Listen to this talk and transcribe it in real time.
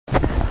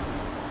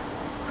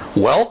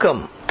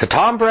Welcome to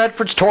Tom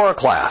Bradford's Torah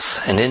class,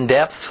 an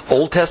in-depth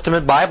Old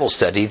Testament Bible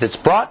study that's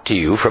brought to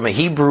you from a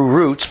Hebrew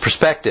roots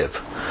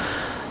perspective.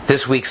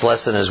 This week's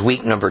lesson is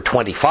week number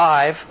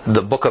 25,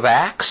 the book of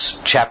Acts,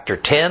 chapter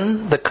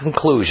 10, the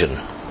conclusion.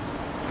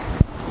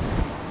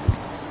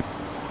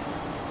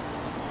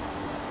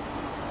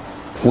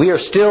 We are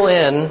still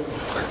in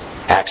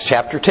Acts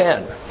chapter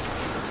 10.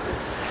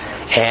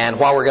 And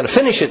while we're going to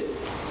finish it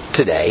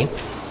today,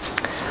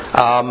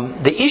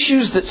 the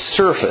issues that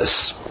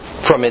surface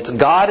from its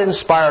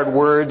God-inspired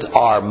words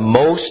are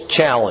most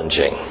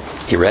challenging.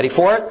 You ready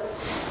for it?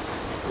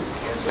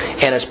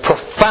 And it's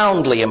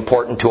profoundly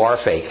important to our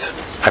faith.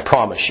 I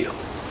promise you.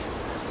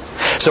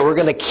 So we're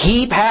going to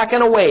keep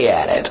hacking away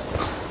at it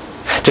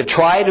to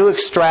try to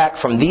extract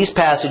from these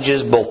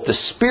passages both the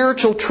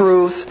spiritual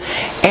truth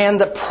and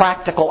the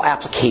practical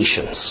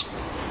applications.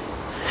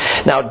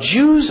 Now,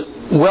 Jews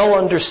well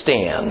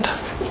understand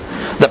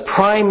the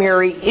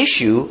primary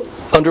issue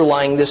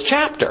underlying this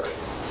chapter.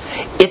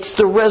 It's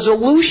the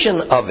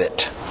resolution of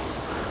it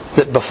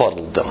that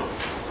befuddled them.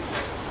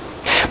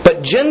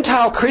 But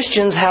Gentile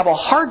Christians have a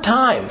hard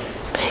time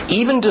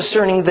even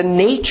discerning the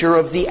nature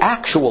of the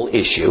actual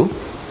issue.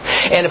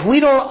 And if we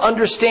don't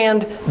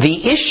understand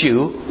the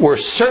issue, we're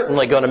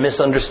certainly going to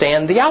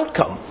misunderstand the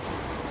outcome.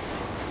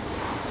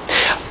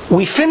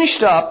 We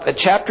finished up at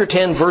chapter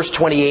 10, verse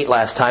 28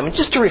 last time. And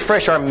just to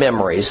refresh our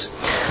memories,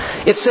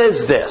 it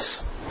says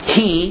this.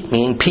 He,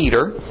 meaning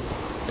Peter,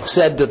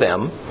 said to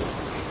them,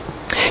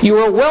 "You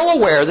are well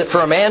aware that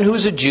for a man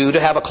who's a Jew to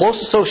have a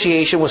close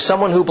association with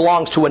someone who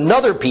belongs to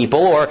another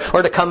people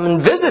or to come and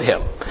visit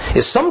him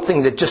is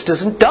something that just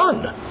isn't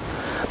done.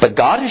 But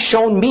God has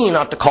shown me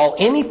not to call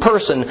any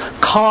person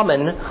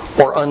common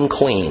or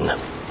unclean."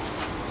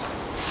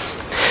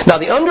 Now,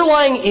 the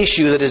underlying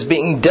issue that is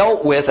being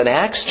dealt with in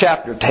Acts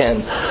chapter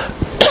 10,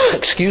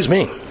 excuse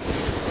me,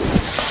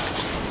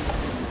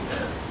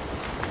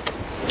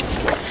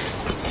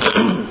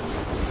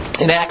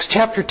 in Acts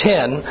chapter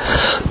 10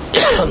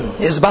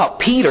 is about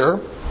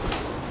Peter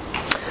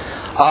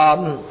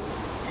and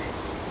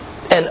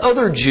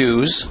other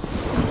Jews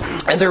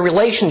and their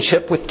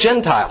relationship with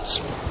Gentiles.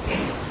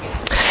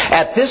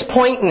 At this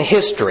point in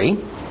history,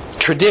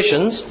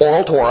 traditions,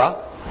 oral Torah,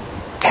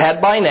 had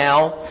by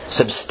now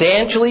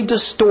substantially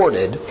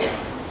distorted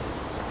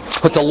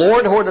what the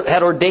Lord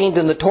had ordained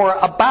in the Torah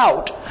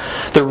about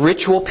the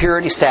ritual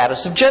purity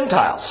status of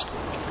Gentiles.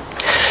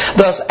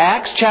 Thus,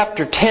 Acts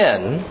chapter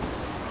 10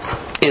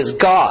 is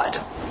God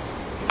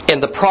in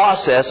the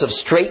process of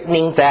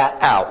straightening that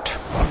out.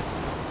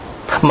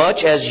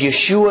 Much as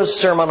Yeshua's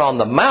Sermon on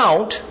the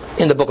Mount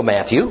in the book of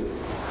Matthew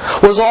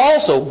was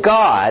also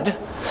God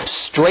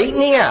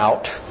straightening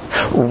out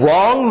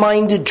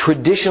wrong-minded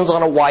traditions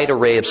on a wide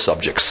array of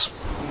subjects.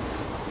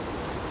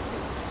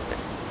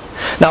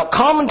 Now,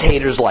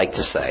 commentators like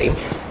to say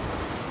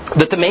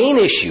that the main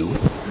issue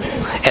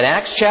in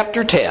Acts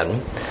chapter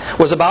 10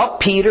 was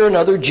about Peter and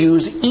other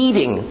Jews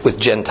eating with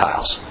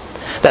Gentiles.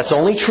 That's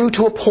only true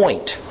to a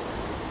point.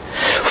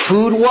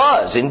 Food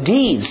was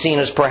indeed seen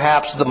as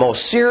perhaps the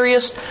most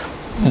serious,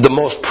 the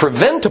most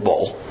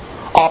preventable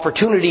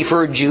opportunity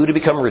for a Jew to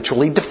become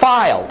ritually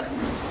defiled.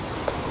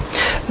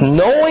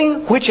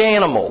 Knowing which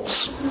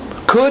animals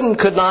could and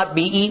could not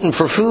be eaten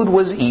for food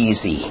was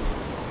easy.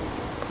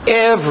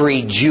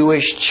 Every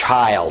Jewish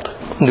child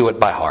knew it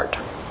by heart.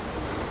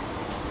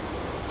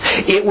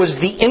 It was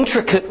the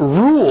intricate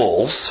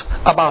rules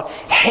about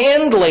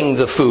handling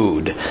the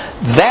food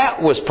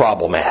that was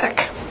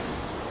problematic.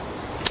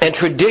 And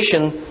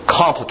tradition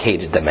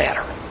complicated the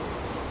matter.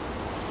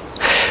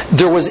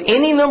 There was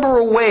any number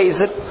of ways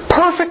that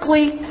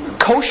perfectly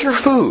kosher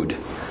food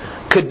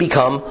could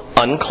become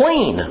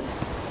unclean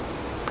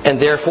and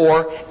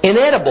therefore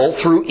inedible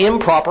through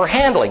improper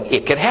handling.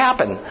 It could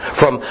happen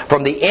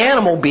from the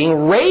animal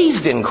being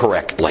raised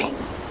incorrectly,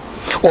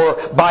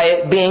 or by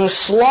it being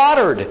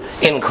slaughtered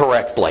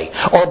incorrectly,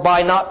 or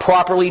by not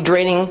properly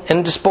draining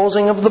and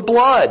disposing of the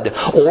blood,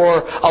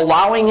 or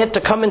allowing it to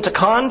come into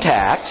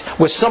contact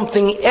with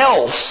something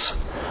else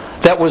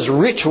that was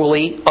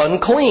ritually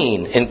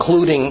unclean,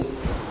 including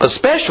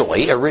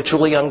especially a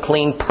ritually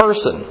unclean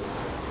person.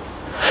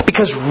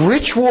 Because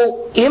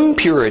ritual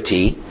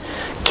impurity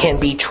can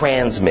be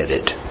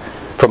transmitted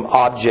from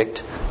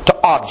object to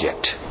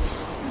object.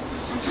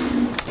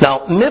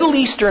 Now, Middle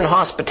Eastern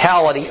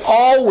hospitality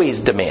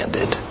always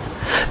demanded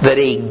that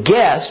a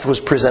guest was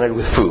presented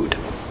with food.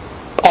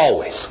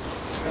 Always.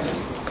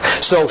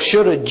 So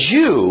should a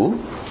Jew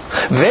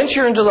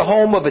venture into the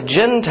home of a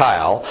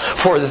Gentile,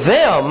 for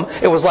them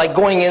it was like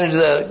going into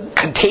the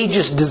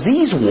contagious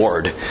disease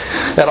ward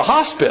at a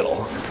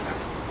hospital.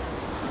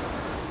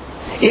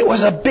 It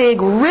was a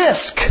big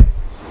risk.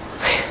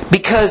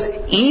 Because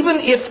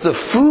even if the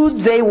food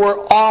they were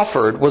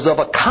offered was of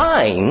a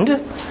kind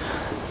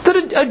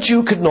that a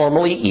Jew could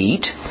normally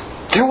eat,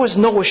 there was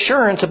no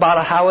assurance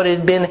about how it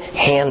had been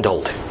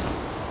handled.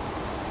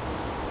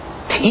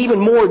 Even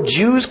more,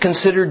 Jews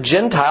considered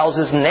Gentiles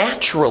as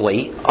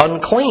naturally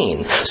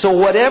unclean. So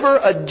whatever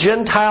a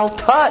Gentile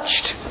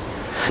touched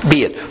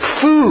be it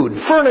food,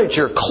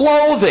 furniture,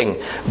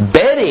 clothing,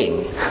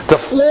 bedding, the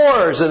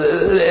floors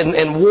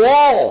and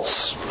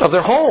walls of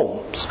their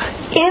homes,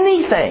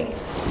 anything.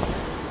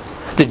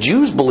 The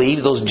Jews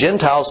believed those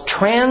Gentiles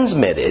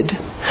transmitted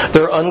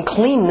their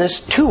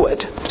uncleanness to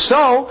it.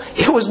 So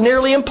it was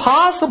nearly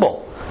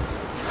impossible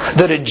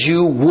that a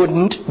Jew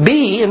wouldn't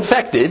be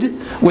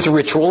infected with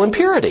ritual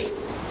impurity.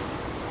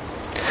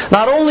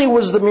 Not only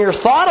was the mere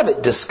thought of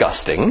it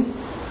disgusting,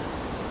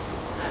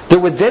 there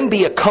would then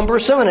be a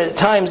cumbersome and at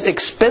times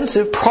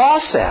expensive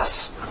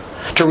process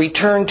to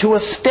return to a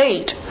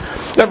state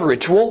of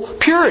ritual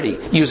purity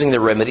using the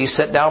remedies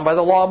set down by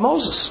the law of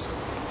Moses.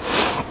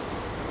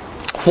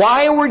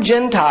 Why were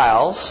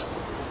Gentiles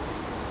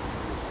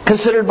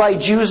considered by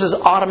Jews as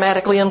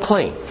automatically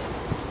unclean?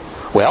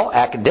 Well,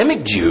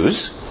 academic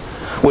Jews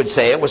would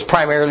say it was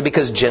primarily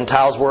because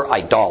Gentiles were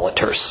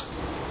idolaters.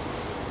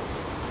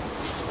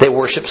 They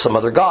worshiped some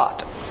other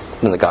god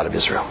than the God of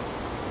Israel.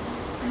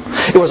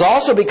 It was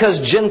also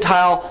because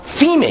Gentile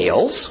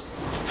females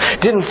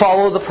didn't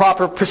follow the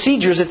proper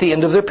procedures at the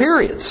end of their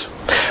periods.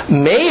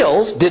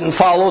 Males didn't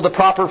follow the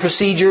proper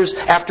procedures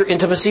after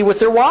intimacy with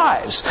their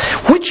wives,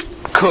 which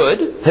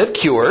could have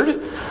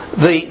cured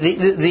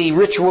the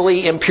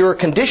ritually impure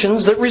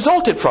conditions that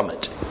resulted from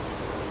it.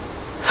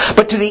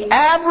 But to the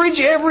average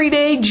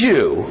everyday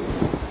Jew,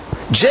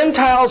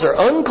 Gentiles are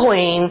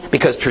unclean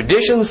because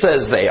tradition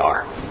says they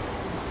are.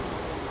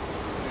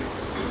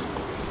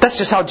 That's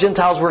just how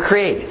Gentiles were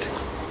created.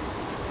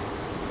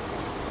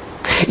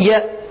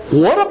 Yet,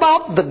 what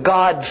about the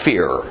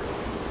God-fearer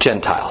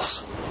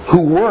Gentiles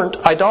who weren't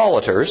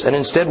idolaters and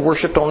instead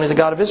worshipped only the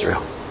God of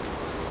Israel?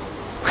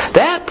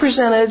 That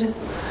presented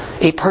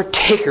a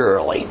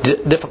particularly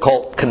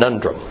difficult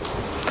conundrum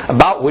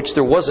about which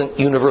there wasn't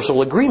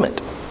universal agreement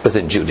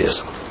within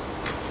Judaism.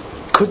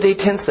 Could they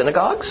attend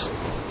synagogues?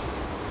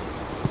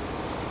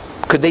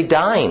 Could they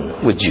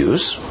dine with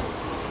Jews?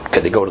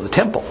 Could they go to the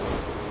temple?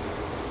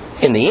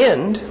 In the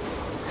end,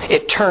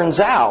 it turns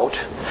out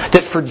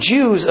that for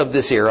Jews of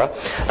this era,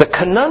 the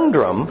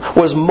conundrum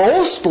was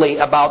mostly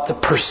about the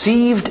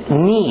perceived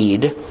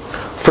need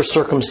for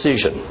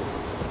circumcision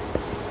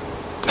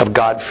of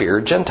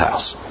God-feared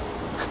Gentiles.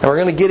 Now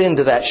we're going to get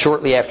into that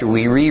shortly after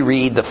we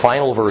reread the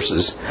final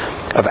verses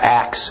of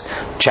Acts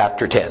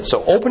chapter 10.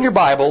 So open your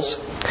Bibles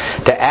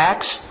to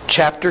Acts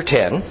chapter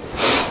 10.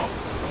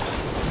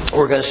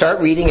 We're going to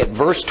start reading at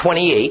verse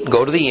 28 and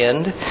go to the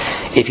end.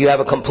 If you have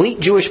a complete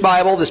Jewish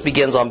Bible, this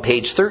begins on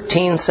page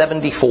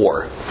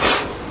 1374.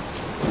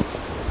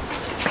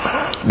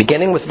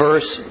 Beginning with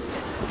verse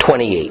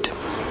 28.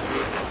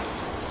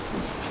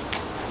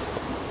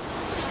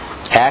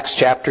 Acts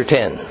chapter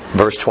 10,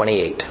 verse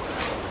 28.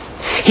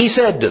 He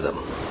said to them,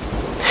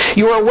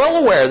 "You are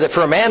well aware that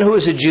for a man who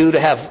is a Jew to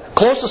have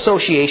close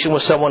association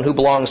with someone who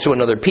belongs to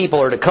another people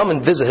or to come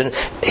and visit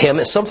him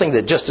is something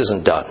that just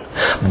isn't done.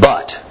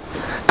 But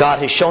God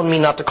has shown me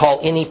not to call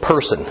any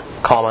person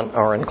common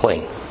or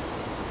unclean.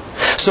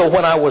 So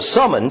when I was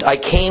summoned, I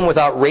came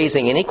without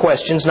raising any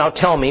questions. Now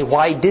tell me,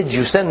 why did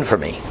you send for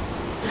me?"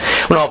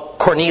 Well,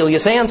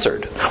 Cornelius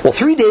answered, "Well,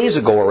 3 days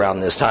ago around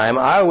this time,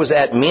 I was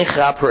at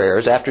mincha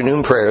prayers,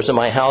 afternoon prayers, in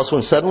my house,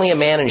 when suddenly a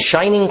man in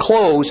shining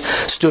clothes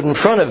stood in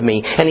front of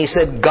me, and he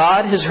said,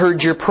 'God has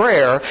heard your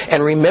prayer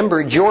and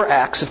remembered your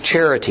acts of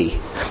charity.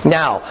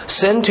 Now,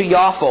 send to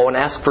Yaffo and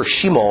ask for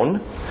Shimon,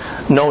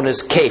 known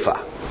as Kepha,'"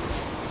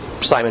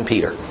 Simon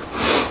Peter.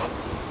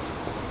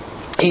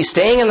 "He's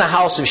staying in the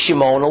house of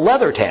Shimon, a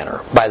leather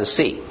tanner, by the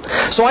sea.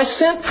 So I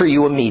sent for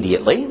you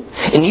immediately,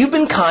 and you've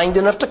been kind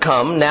enough to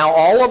come. Now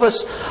all of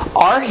us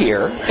are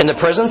here in the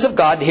presence of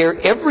God to hear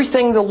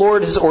everything the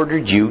Lord has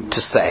ordered you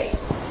to say."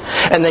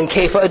 And then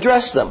Kepha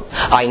addressed them.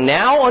 "I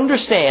now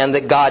understand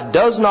that God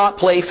does not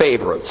play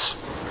favorites,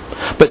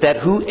 but that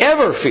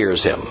whoever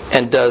fears Him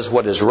and does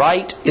what is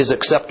right is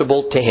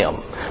acceptable to Him,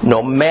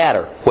 no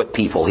matter what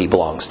people he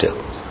belongs to.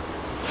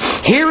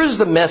 Here is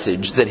the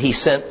message that he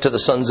sent to the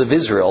sons of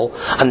Israel,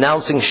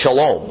 announcing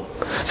Shalom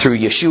through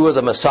Yeshua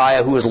the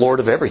Messiah, who is Lord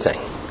of everything.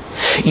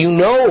 You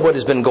know what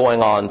has been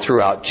going on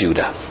throughout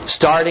Judah,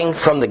 starting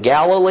from the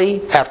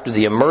Galilee after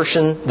the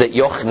immersion that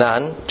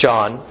Yochanan,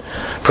 John,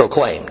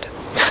 proclaimed.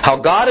 How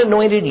God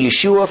anointed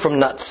Yeshua from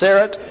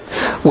Nazareth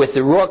with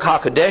the Ruach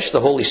HaKodesh, the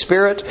Holy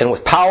Spirit, and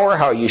with power,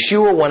 how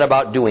Yeshua went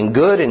about doing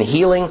good and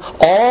healing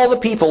all the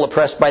people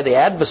oppressed by the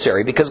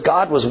adversary, because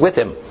God was with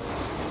him.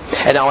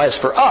 And now as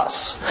for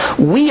us,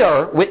 we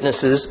are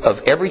witnesses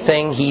of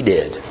everything he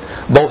did,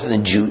 both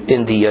in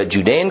the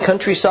Judean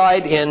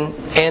countryside and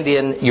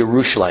in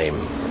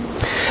Jerusalem.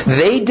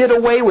 They did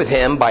away with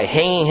him by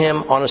hanging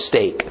him on a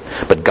stake,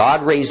 but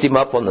God raised him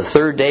up on the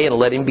third day and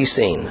let him be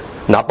seen,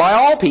 not by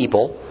all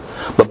people,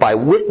 but by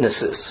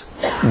witnesses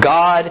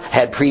God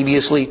had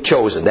previously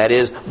chosen, that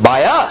is,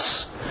 by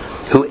us,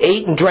 who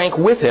ate and drank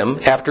with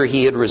him after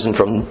he had risen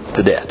from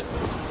the dead.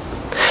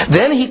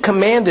 Then he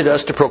commanded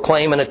us to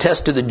proclaim and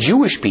attest to the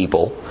Jewish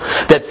people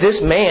that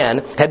this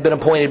man had been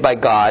appointed by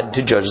God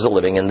to judge the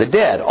living and the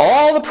dead.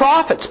 All the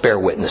prophets bear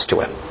witness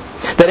to him,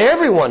 that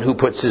everyone who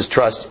puts his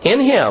trust in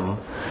him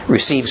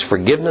receives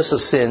forgiveness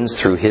of sins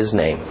through his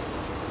name.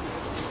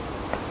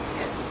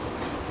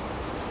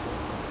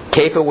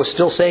 Kepha was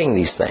still saying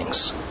these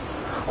things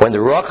when the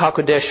Ruach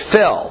HaKodesh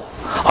fell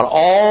on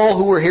all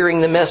who were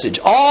hearing the message.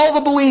 All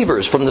the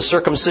believers from the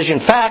circumcision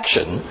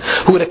faction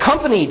who had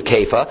accompanied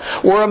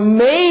Kepha were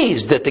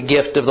amazed that the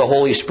gift of the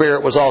Holy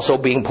Spirit was also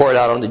being poured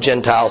out on the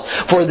Gentiles,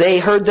 for they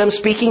heard them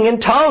speaking in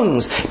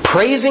tongues,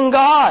 praising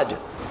God.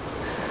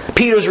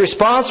 Peter's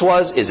response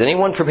was, is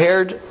anyone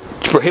prepared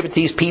to prohibit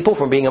these people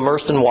from being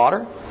immersed in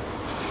water?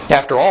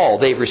 After all,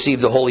 they've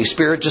received the Holy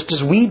Spirit just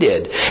as we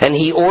did. And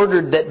he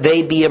ordered that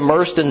they be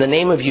immersed in the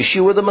name of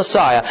Yeshua the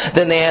Messiah.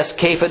 Then they asked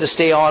Kepha to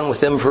stay on with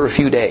them for a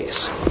few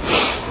days.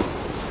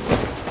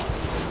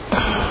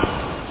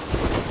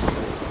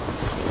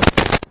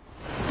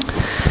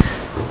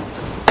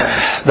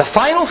 The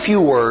final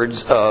few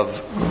words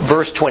of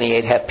verse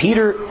 28 have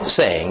Peter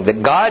saying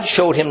that God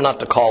showed him not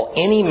to call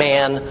any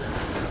man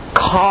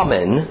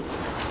common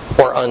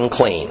or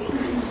unclean.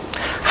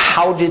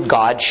 How did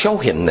God show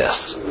him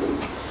this?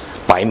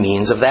 By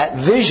means of that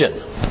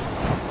vision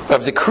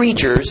of the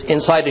creatures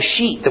inside a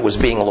sheet that was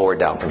being lowered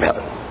down from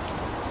heaven.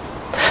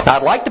 Now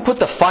I'd like to put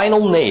the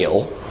final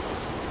nail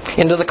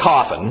into the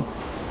coffin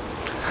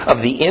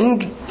of the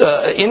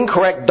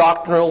incorrect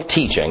doctrinal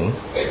teaching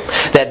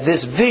that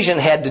this vision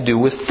had to do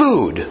with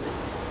food.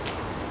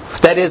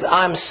 That is,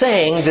 I'm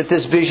saying that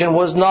this vision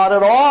was not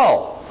at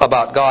all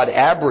about God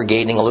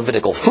abrogating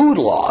Levitical food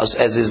laws,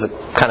 as is a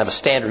kind of a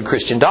standard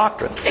Christian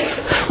doctrine.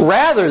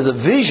 Rather, the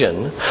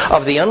vision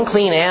of the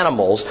unclean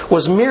animals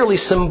was merely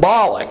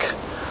symbolic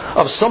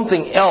of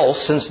something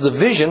else, since the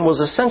vision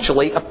was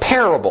essentially a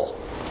parable.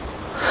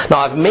 Now,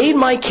 I've made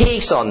my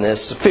case on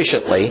this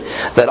sufficiently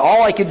that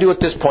all I could do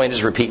at this point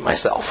is repeat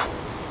myself.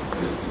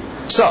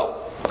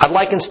 So, I'd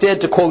like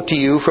instead to quote to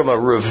you from a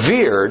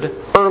revered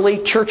early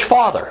church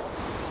father,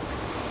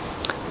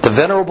 the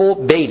Venerable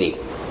Beatty,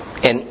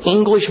 an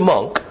English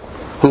monk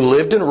who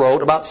lived and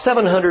wrote about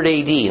 700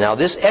 AD. Now,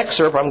 this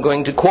excerpt I'm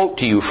going to quote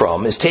to you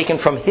from is taken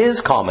from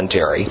his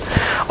commentary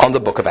on the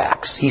book of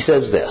Acts. He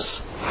says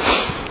this: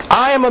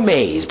 I am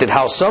amazed at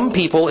how some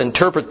people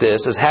interpret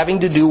this as having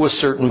to do with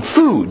certain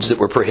foods that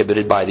were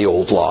prohibited by the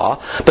old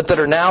law, but that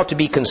are now to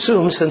be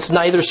consumed, since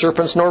neither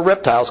serpents nor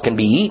reptiles can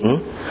be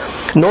eaten.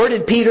 Nor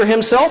did Peter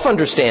himself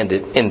understand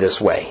it in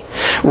this way.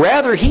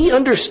 Rather, he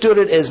understood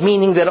it as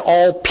meaning that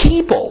all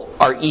people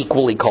are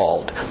equally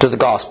called to the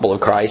gospel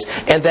of Christ,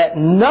 and that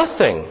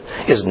nothing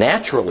is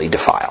naturally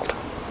defiled.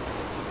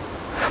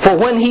 For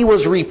when he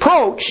was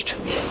reproached,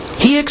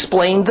 he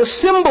explained the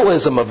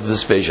symbolism of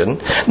this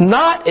vision,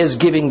 not as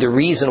giving the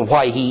reason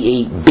why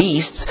he ate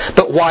beasts,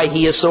 but why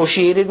he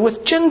associated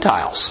with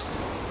Gentiles.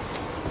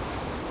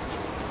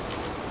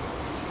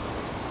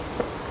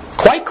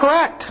 Quite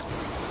correct.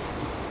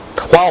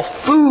 While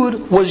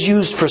food was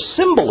used for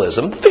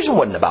symbolism, the vision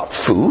wasn't about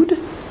food.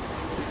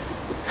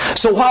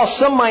 So while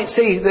some might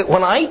say that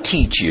when I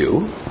teach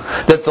you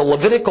that the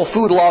Levitical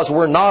food laws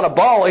were not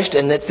abolished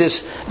and that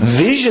this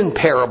vision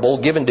parable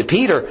given to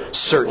Peter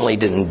certainly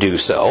didn't do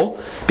so,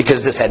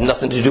 because this had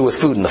nothing to do with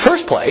food in the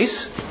first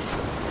place,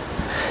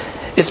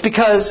 it's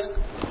because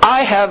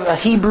I have a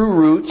Hebrew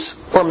roots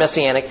or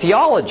Messianic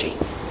theology.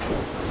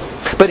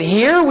 But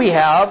here we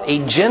have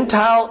a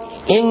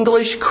Gentile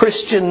English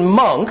Christian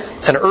monk,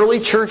 an early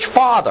church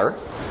father,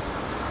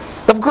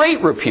 of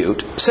great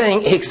repute,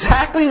 saying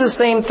exactly the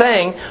same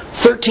thing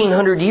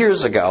 1,300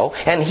 years ago,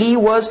 and he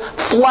was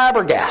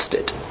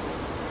flabbergasted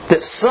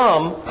that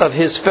some of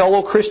his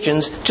fellow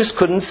Christians just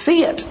couldn't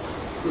see it.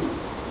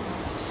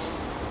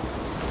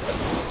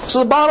 So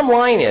the bottom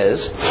line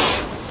is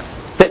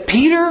that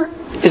Peter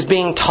is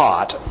being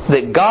taught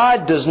that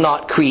God does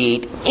not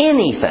create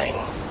anything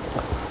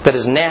that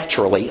is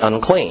naturally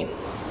unclean.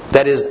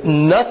 That is,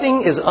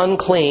 nothing is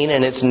unclean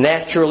in its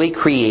naturally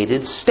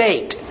created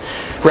state.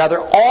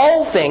 Rather,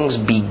 all things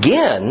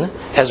begin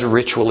as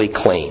ritually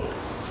clean.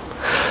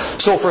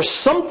 So for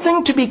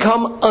something to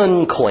become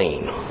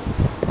unclean,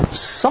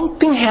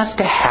 something has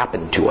to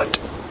happen to it.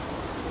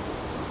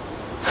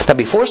 Now,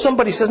 before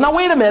somebody says, now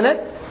wait a minute,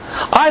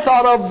 I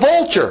thought a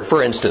vulture,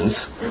 for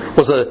instance,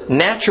 was a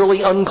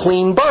naturally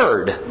unclean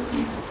bird.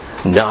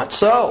 Not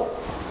so.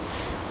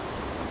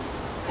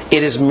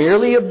 It is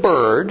merely a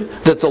bird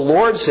that the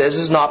Lord says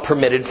is not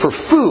permitted for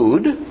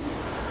food,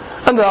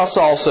 and thus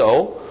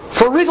also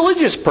for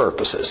religious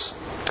purposes,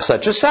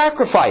 such as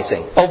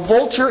sacrificing. A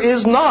vulture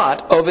is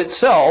not of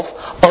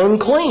itself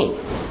unclean.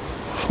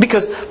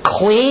 Because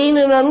clean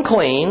and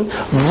unclean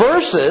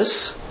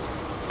versus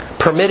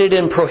permitted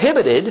and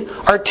prohibited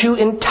are two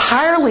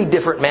entirely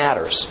different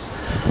matters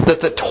that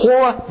the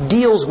Torah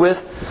deals with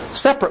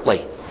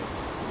separately.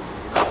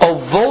 A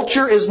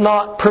vulture is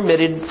not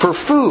permitted for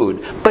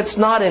food, but it's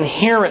not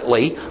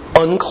inherently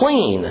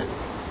unclean.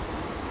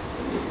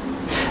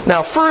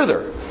 Now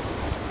further,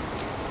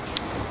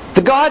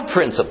 the God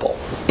principle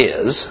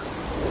is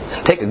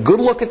Take a good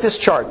look at this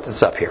chart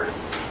that's up here.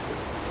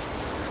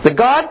 The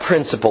God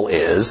principle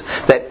is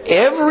that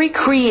every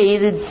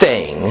created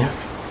thing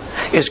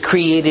is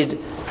created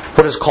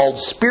what is called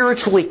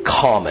spiritually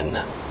common.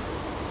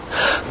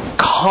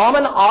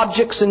 Common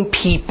objects and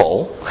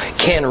people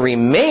can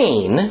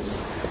remain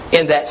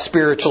in that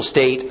spiritual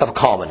state of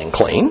common and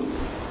clean,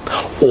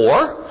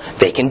 or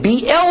they can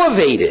be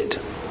elevated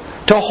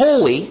to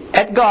holy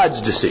at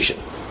God's decision.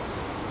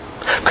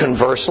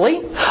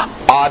 Conversely,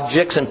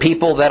 objects and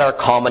people that are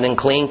common and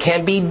clean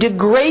can be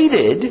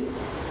degraded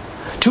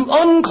to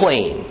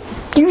unclean,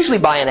 usually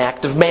by an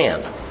act of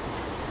man.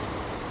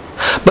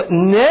 But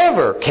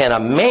never can a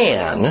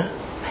man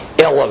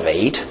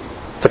elevate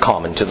the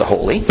common to the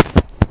holy.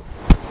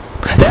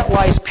 That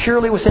lies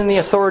purely within the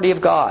authority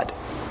of God.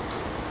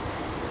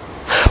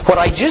 What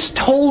I just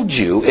told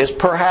you is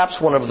perhaps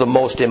one of the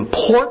most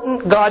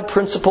important God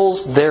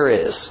principles there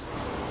is.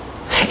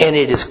 And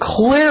it is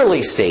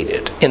clearly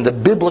stated in the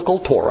biblical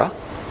Torah.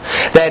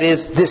 That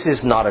is, this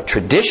is not a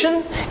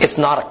tradition, it's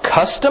not a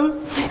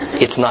custom,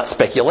 it's not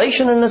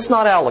speculation, and it's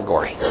not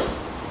allegory.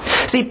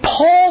 See,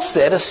 Paul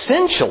said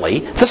essentially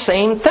the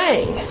same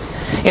thing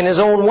in his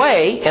own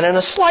way and in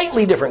a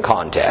slightly different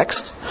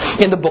context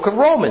in the book of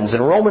Romans.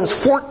 In Romans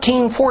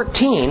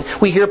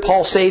 14:14, we hear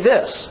Paul say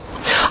this: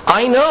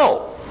 I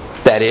know,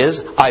 that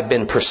is, I've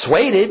been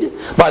persuaded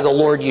by the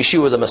Lord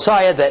Yeshua the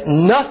Messiah that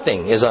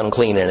nothing is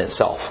unclean in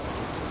itself.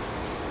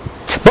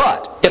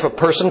 But if a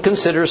person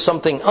considers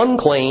something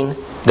unclean,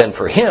 then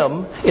for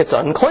him it's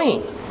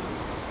unclean.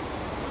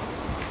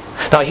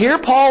 Now here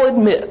Paul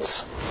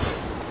admits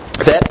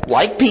that,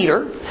 like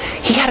Peter,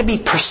 he had to be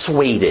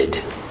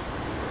persuaded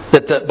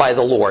by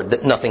the Lord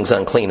that nothing's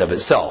unclean of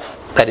itself.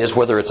 That is,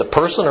 whether it's a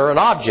person or an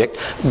object,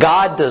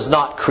 God does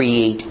not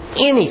create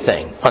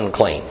anything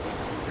unclean.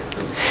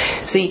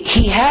 See,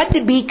 he had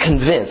to be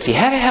convinced, he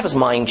had to have his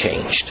mind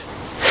changed.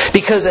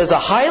 Because as a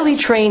highly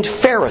trained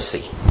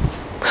Pharisee,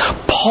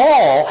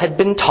 Paul had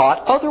been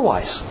taught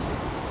otherwise.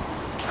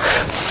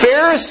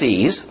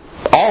 Pharisees,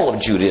 all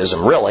of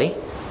Judaism really,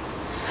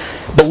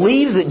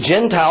 believed that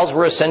Gentiles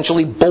were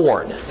essentially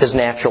born as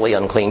naturally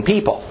unclean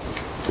people.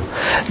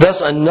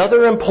 Thus,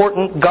 another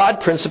important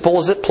God principle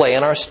is at play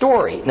in our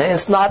story. And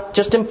it's not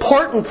just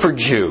important for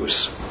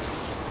Jews.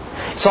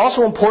 It's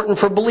also important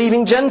for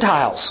believing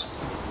Gentiles.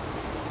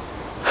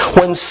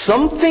 When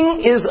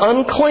something is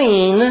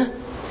unclean,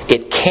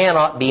 it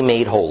cannot be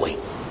made holy.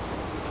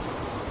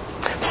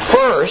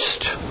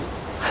 First,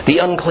 the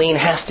unclean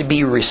has to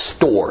be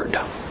restored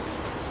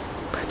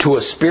to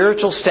a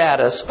spiritual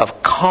status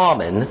of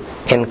common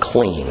and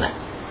clean.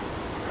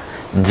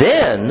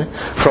 Then,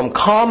 from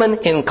common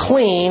and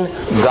clean,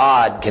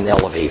 God can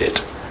elevate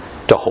it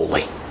to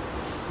holy.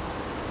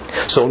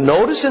 So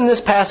notice in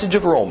this passage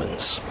of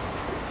Romans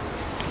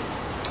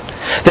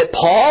that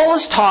Paul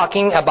is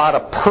talking about a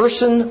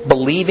person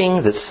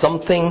believing that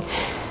something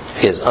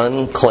is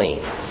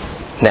unclean.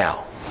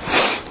 Now,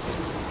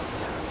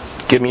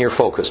 give me your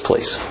focus,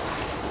 please.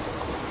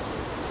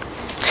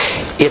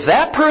 If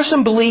that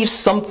person believes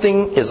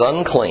something is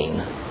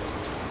unclean,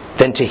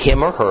 then to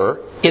him or her,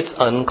 it's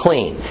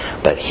unclean.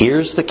 But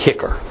here's the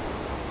kicker.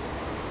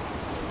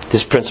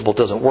 This principle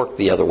doesn't work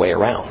the other way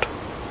around.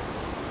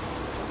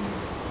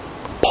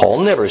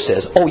 Paul never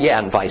says, oh yeah,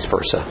 and vice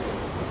versa.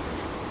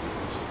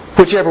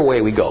 Whichever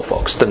way we go,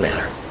 folks, doesn't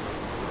matter.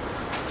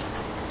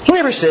 He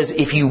never says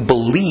if you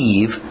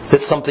believe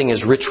that something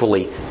is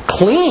ritually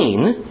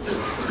clean,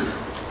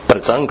 but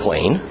it's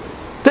unclean,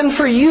 then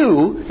for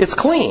you it's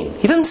clean.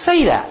 He doesn't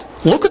say that.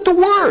 Look at the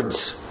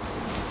words.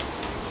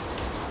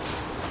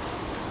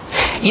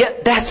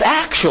 Yet that's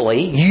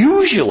actually,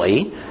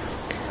 usually,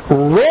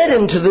 read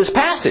into this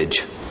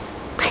passage.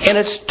 And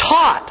it's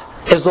taught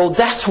as though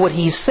that's what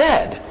he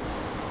said.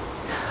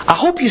 I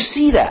hope you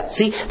see that.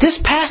 See, this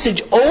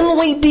passage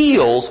only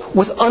deals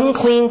with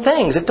unclean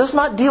things. It does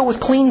not deal with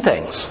clean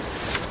things.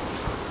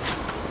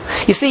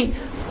 You see,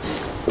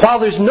 while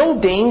there's no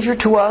danger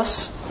to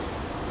us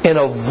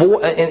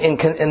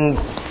in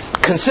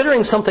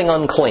considering something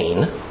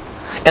unclean,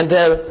 and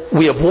that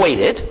we avoid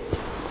it,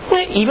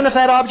 even if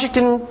that object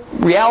in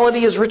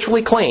reality is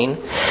ritually clean,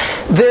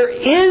 there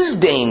is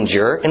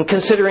danger in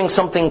considering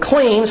something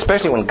clean,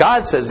 especially when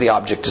God says the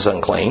object is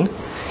unclean,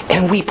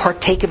 and we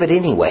partake of it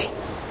anyway.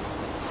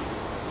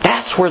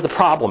 That's where the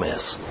problem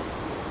is.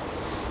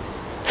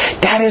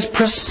 That is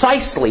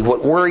precisely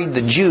what worried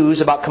the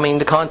Jews about coming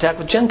into contact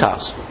with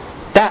Gentiles.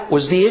 That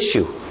was the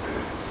issue.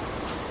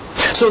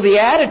 So the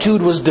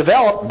attitude was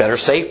developed, better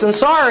safe than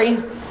sorry.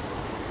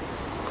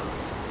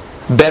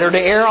 Better to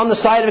err on the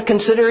side of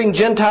considering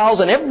Gentiles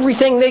and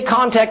everything they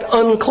contact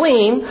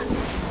unclean,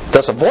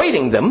 thus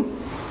avoiding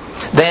them,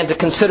 than to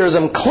consider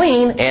them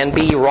clean and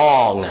be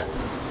wrong,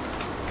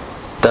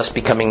 thus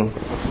becoming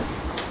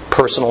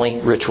personally,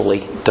 ritually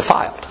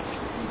defiled.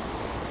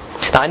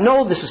 Now I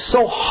know this is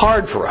so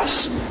hard for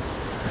us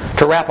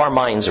to wrap our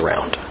minds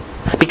around,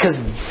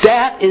 because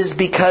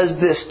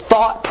this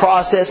thought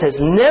process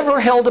has never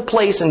held a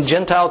place in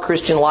Gentile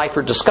Christian life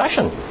or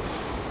discussion.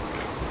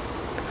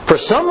 For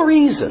some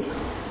reason,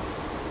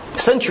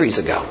 centuries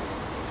ago.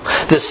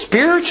 The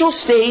spiritual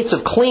states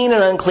of clean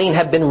and unclean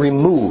have been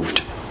removed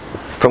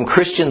from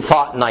Christian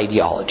thought and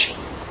ideology.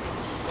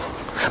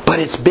 But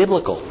it's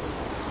biblical.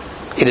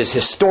 It is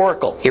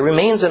historical. It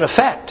remains in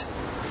effect.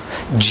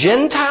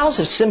 Gentiles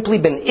have simply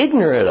been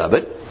ignorant of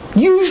it,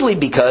 usually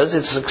because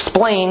it's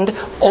explained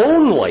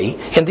only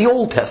in the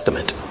Old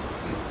Testament.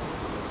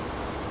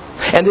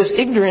 And this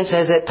ignorance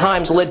has at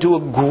times led to a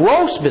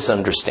gross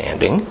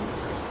misunderstanding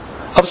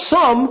of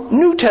some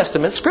New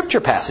Testament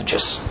scripture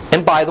passages.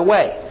 And by the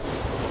way,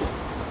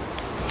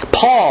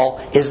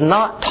 Paul is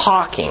not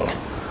talking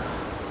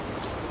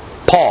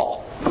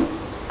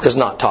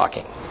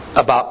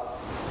about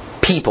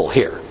people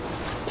here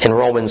in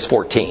Romans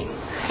 14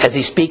 as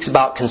he speaks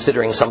about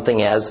considering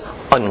something as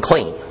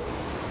unclean.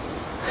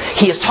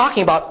 He is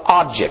talking about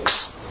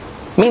objects,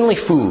 mainly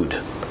food.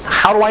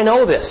 How do I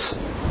know this?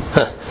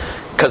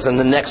 Because in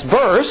the next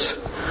verse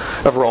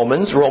of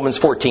Romans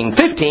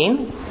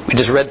 14:15, we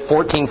just read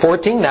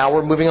 14:14, now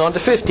we're moving on to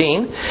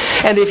 15.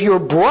 And if your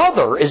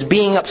brother is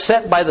being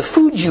upset by the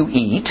food you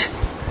eat,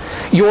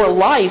 your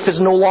life is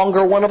no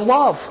longer one of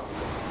love.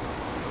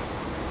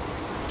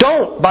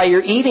 Don't, by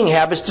your eating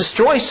habits,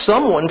 destroy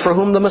someone for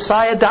whom the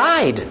Messiah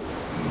died.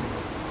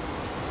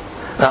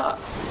 Now,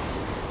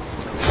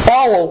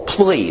 follow,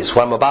 please,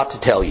 what I'm about to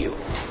tell you.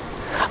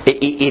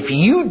 If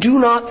you do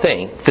not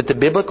think that the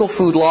biblical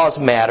food laws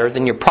matter,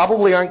 then you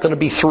probably aren't going to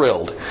be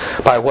thrilled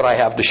by what I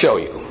have to show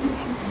you.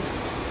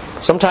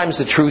 Sometimes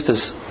the truth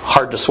is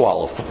hard to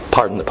swallow,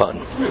 pardon the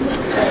pun.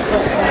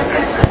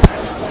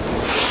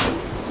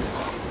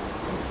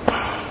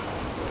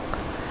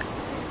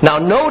 Now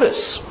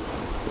notice,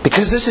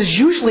 because this is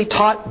usually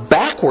taught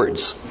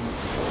backwards,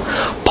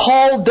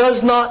 Paul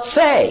does not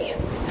say,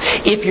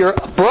 if your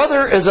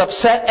brother is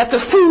upset at the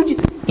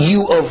food,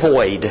 you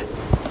avoid.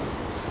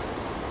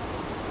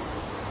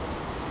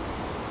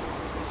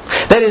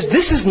 That is,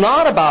 this is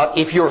not about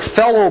if your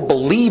fellow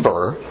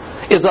believer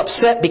is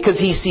upset because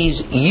he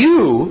sees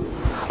you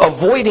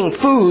avoiding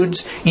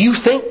foods you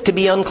think to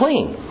be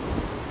unclean.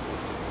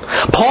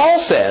 Paul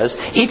says,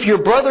 if your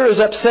brother is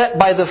upset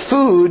by the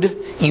food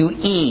you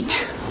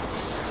eat.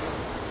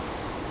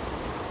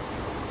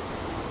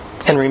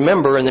 And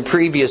remember, in the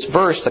previous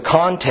verse, the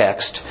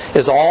context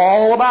is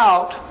all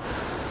about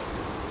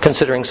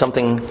considering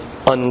something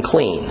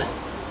unclean.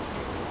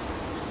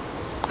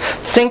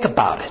 Think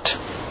about it.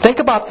 Think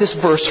about this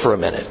verse for a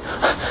minute.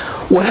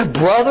 Would a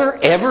brother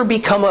ever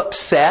become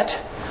upset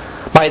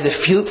by the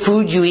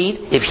food you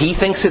eat if he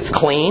thinks it's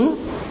clean?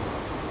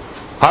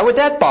 Why would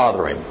that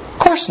bother him? Of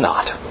course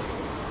not.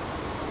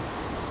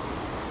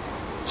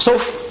 So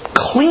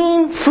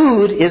clean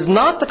food is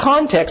not the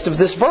context of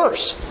this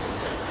verse.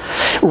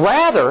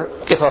 Rather,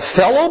 if a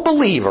fellow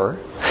believer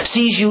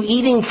sees you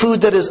eating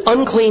food that is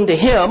unclean to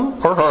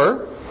him or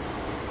her,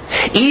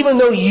 even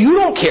though you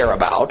don't care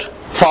about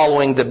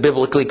following the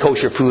biblically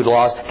kosher food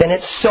laws, then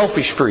it's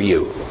selfish for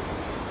you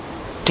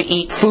to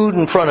eat food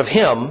in front of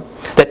him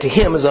that to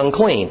him is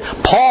unclean.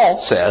 Paul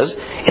says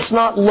it's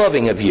not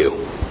loving of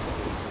you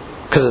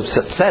because it's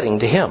upsetting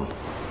to him.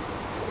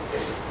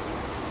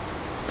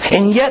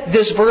 And yet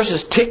this verse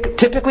is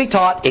typically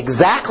taught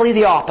exactly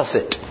the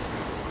opposite.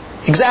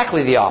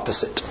 Exactly the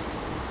opposite.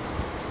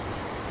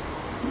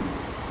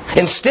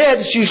 Instead,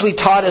 it's usually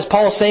taught as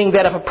Paul saying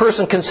that if a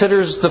person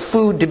considers the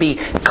food to be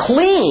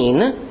clean,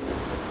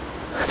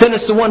 then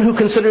it's the one who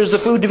considers the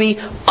food to be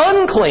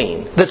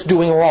unclean that's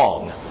doing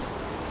wrong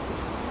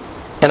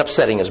and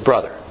upsetting his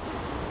brother.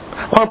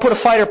 I want to put a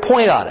finer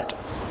point on it.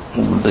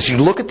 As you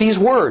look at these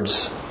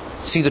words,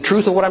 see the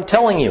truth of what I'm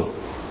telling you.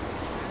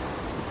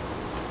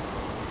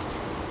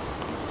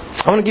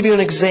 I want to give you an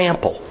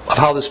example of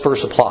how this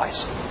verse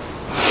applies.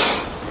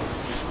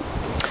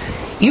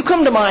 You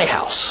come to my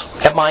house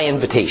at my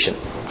invitation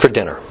for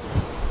dinner.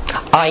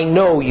 I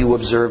know you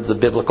observe the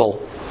biblical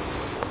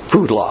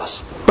food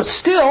laws, but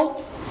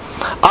still,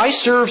 I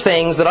serve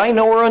things that I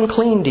know are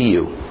unclean to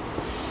you.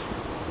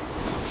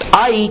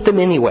 I eat them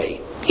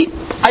anyway.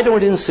 I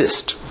don't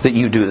insist that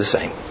you do the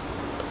same.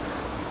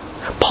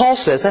 Paul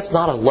says that's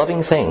not a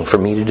loving thing for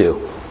me to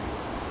do.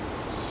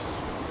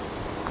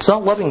 It's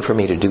not loving for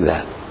me to do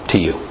that to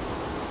you.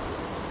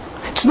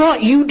 It's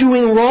not you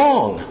doing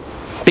wrong,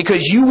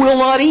 because you will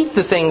not eat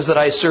the things that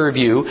I serve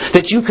you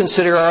that you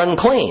consider are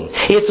unclean.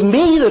 It's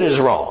me that is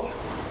wrong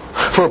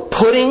for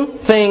putting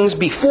things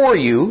before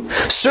you,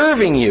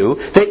 serving you,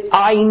 that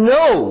I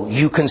know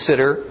you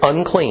consider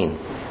unclean.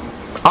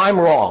 I'm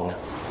wrong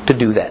to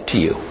do that to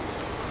you.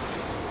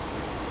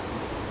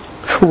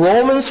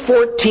 Romans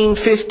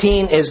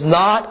 14:15 is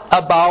not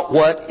about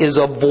what is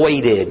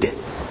avoided.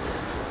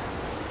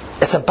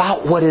 It's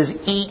about what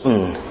is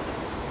eaten.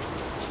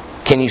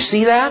 Can you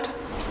see that?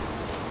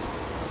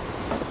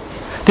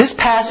 This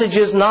passage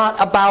is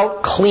not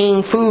about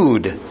clean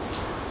food.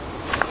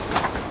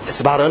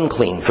 It's about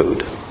unclean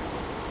food.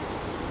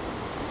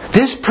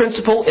 This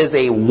principle is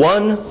a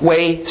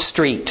one-way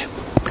street.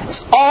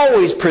 It's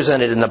always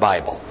presented in the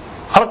Bible.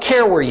 I don't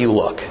care where you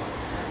look.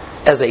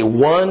 As a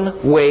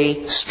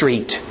one-way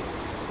street.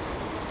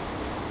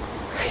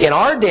 In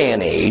our day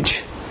and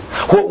age,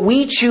 What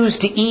we choose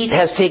to eat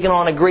has taken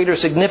on a greater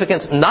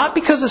significance, not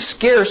because of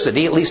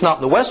scarcity, at least not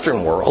in the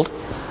Western world,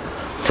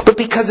 but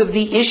because of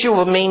the issue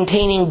of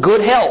maintaining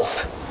good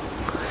health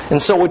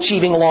and so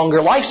achieving longer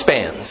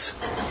lifespans.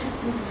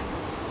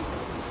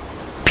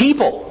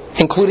 People,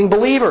 including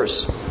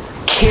believers,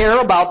 care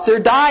about their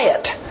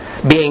diet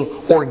being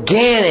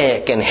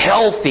organic and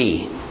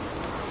healthy,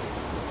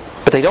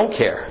 but they don't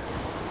care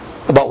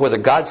about whether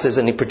God says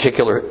any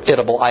particular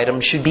edible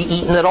item should be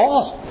eaten at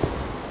all.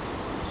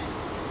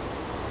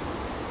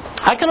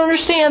 I can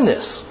understand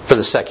this for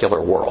the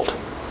secular world,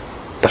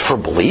 but for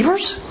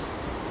believers?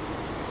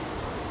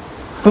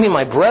 I mean,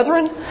 my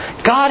brethren,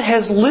 God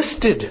has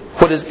listed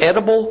what is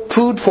edible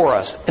food for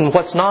us and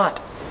what's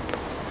not.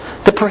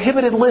 The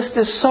prohibited list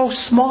is so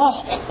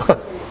small.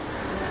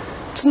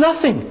 It's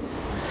nothing.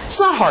 It's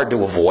not hard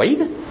to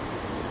avoid.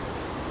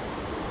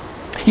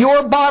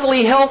 Your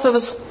bodily health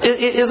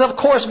is of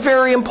course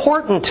very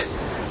important.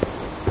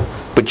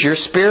 But your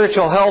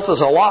spiritual health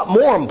is a lot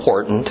more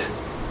important.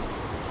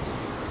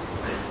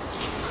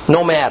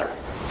 No matter.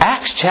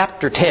 Acts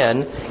chapter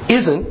 10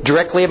 isn't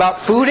directly about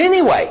food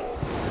anyway.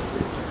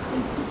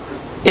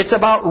 It's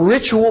about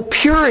ritual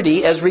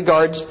purity as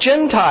regards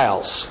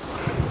Gentiles.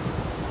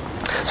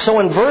 So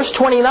in verse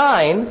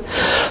 29,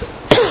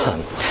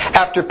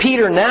 after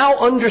Peter now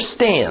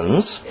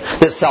understands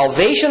that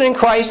salvation in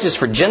Christ is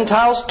for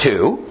Gentiles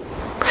too,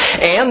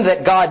 and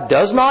that God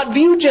does not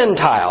view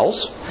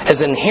Gentiles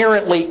as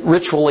inherently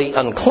ritually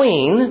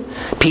unclean,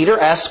 Peter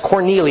asks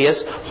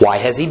Cornelius, why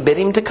has he bid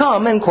him to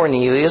come? And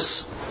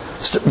Cornelius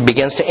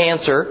begins to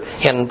answer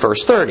in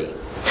verse 30.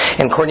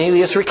 And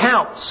Cornelius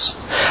recounts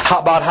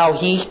about how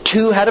he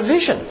too had a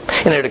vision.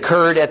 And it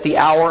occurred at the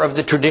hour of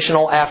the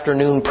traditional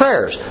afternoon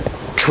prayers.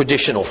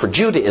 Traditional for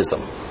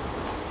Judaism.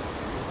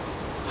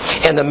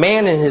 And the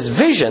man in his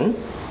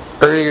vision,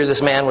 earlier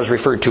this man was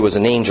referred to as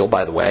an angel,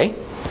 by the way,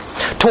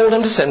 told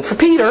him to send for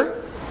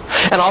Peter,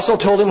 and also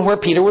told him where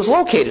Peter was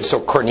located. So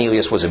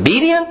Cornelius was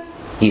obedient.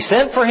 He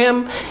sent for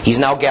him. He's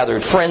now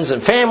gathered friends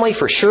and family,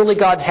 for surely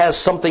God has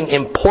something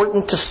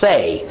important to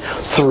say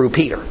through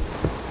Peter.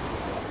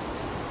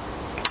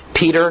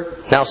 Peter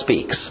now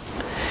speaks.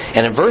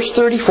 And in verse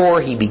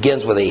 34, he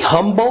begins with a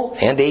humble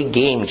and a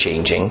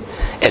game-changing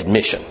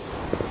admission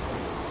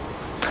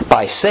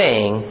by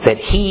saying that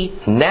he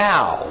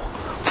now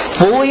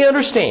fully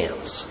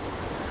understands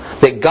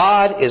that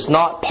God is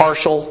not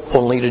partial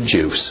only to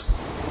Jews,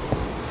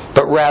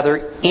 but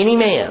rather any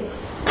man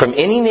from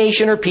any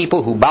nation or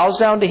people who bows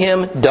down to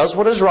him, does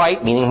what is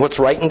right, meaning what's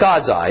right in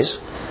God's eyes,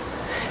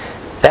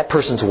 that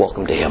person's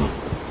welcome to him.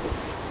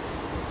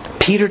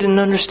 Peter didn't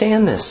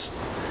understand this,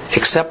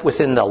 except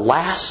within the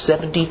last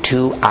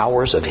 72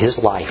 hours of his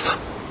life,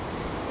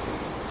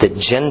 that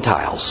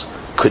Gentiles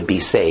could be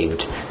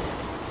saved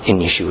in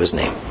Yeshua's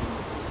name.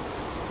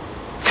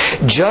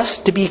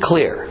 Just to be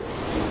clear,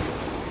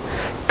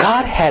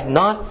 God had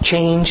not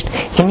changed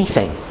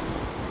anything.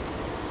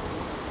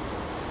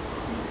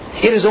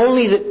 It is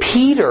only that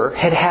Peter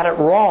had had it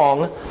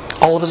wrong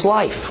all of his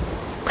life.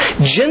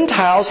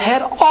 Gentiles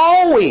had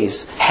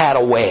always had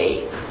a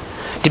way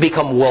to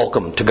become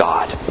welcome to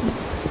God.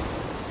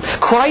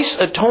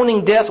 Christ's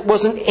atoning death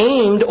wasn't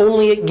aimed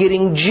only at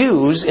getting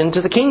Jews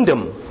into the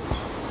kingdom.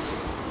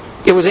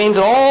 It was aimed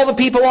at all the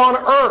people on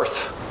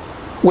earth,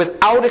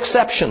 without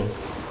exception.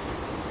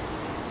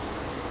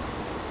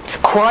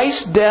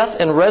 Christ's death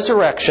and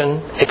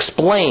resurrection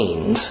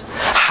explains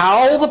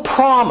how the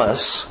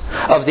promise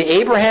of the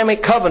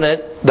Abrahamic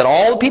covenant that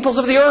all the peoples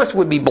of the earth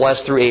would be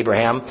blessed through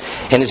Abraham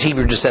and his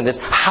Hebrew descendants,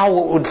 how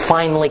it would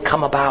finally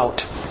come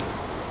about.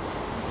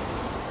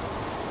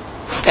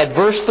 At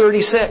verse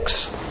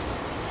 36,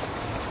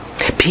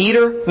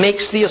 Peter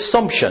makes the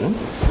assumption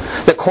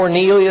that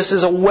Cornelius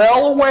is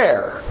well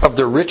aware of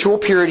the ritual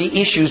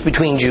purity issues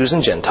between Jews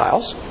and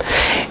Gentiles,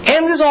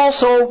 and is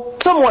also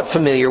somewhat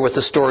familiar with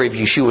the story of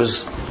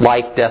Yeshua's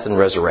life, death, and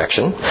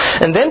resurrection.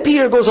 And then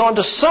Peter goes on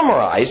to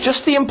summarize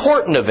just the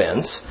important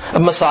events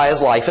of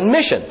Messiah's life and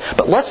mission.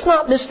 But let's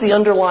not miss the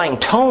underlying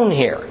tone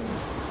here.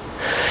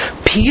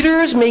 Peter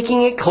is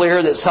making it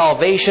clear that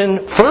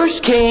salvation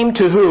first came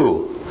to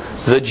who?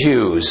 The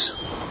Jews.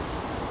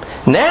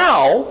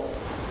 Now,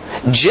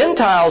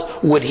 Gentiles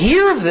would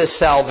hear of this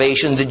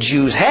salvation the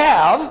Jews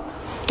have,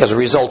 as a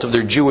result of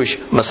their Jewish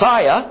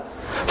Messiah,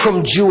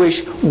 from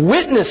Jewish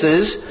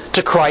witnesses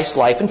to Christ's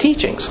life and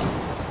teachings.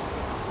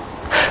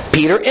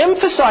 Peter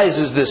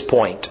emphasizes this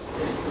point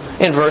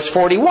in verse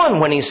 41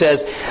 when he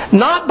says,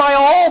 not by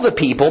all the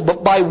people,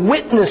 but by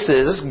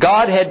witnesses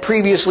God had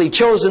previously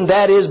chosen,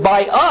 that is,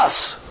 by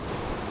us,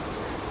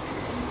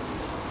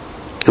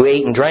 who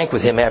ate and drank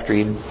with him after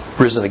he'd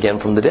risen again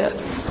from the dead.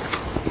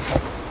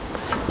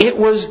 It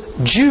was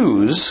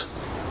Jews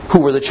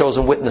who were the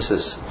chosen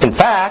witnesses. In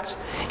fact,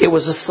 it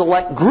was a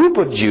select group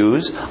of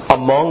Jews,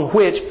 among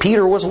which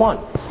Peter was one.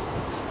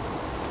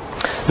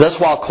 Thus,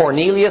 while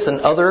Cornelius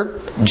and other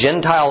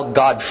Gentile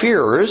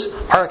God-fearers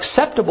are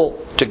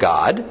acceptable to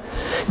God,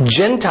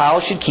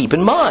 Gentiles should keep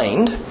in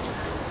mind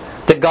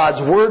that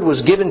God's Word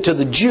was given to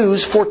the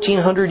Jews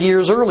 1,400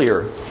 years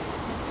earlier.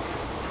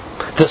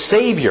 the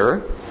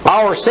Savior,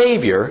 our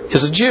Savior,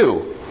 is a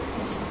Jew.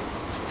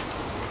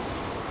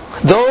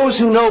 Those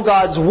who know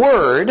God's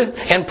Word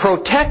and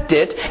protect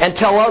it and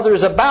tell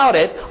others about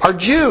it are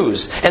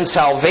Jews. And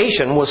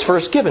salvation was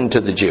first given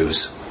to the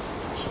Jews.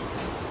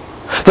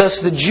 Thus,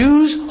 the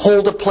Jews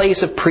hold a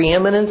place of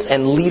preeminence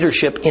and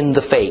leadership in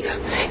the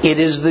faith. It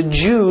is the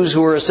Jews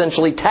who are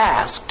essentially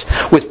tasked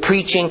with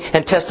preaching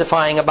and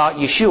testifying about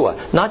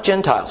Yeshua, not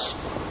Gentiles,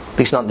 at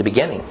least not in the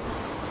beginning.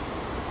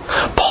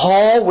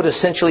 Paul would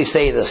essentially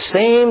say the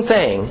same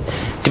thing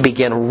to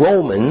begin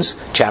Romans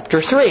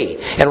chapter 3.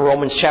 In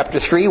Romans chapter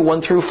 3,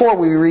 1 through 4,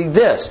 we read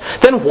this.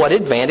 Then what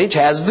advantage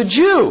has the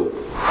Jew?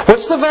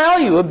 What's the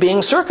value of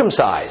being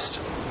circumcised?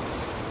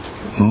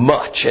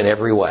 Much in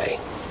every way.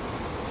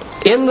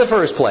 In the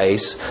first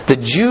place, the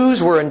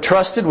Jews were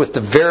entrusted with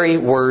the very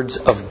words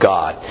of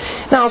God.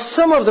 Now,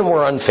 some of them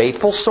were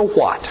unfaithful, so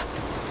what?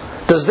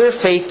 Does their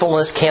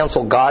faithfulness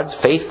cancel God's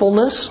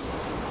faithfulness?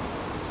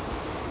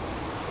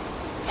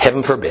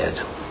 Heaven forbid.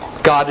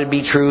 God would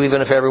be true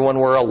even if everyone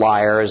were a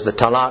liar, as the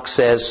Tanakh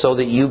says, so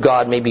that you,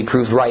 God, may be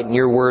proved right in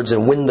your words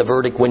and win the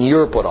verdict when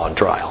you're put on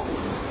trial.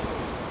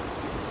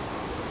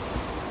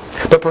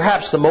 But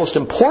perhaps the most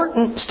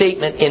important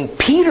statement in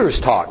Peter's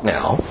talk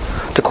now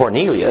to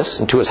Cornelius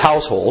and to his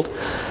household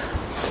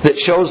that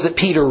shows that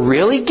Peter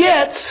really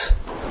gets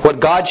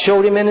what God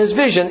showed him in his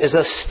vision is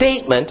a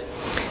statement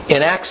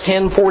in Acts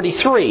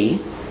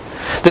 10:43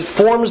 that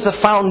forms the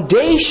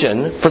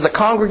foundation for the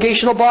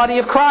congregational body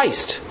of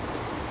Christ.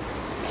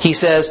 He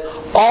says,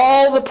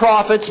 all the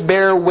prophets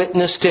bear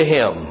witness to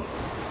him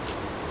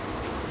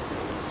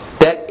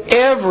that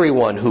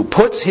everyone who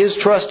puts his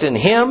trust in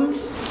him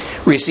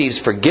receives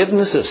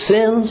forgiveness of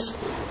sins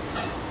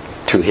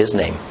through his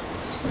name.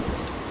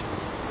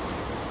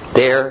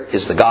 There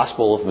is the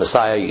gospel of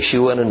Messiah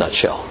Yeshua in a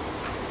nutshell.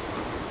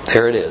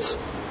 There it is.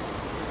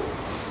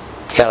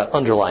 You've got to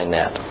underline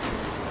that.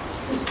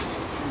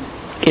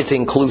 It's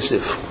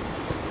inclusive.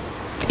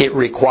 It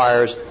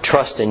requires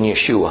trust in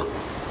Yeshua.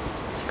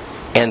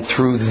 And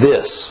through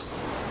this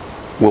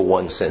will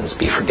one's sins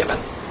be forgiven.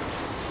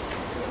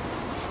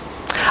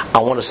 I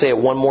want to say it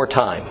one more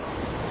time.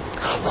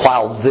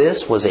 While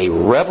this was a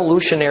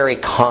revolutionary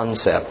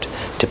concept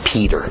to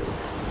Peter,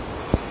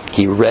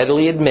 he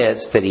readily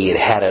admits that he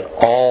had it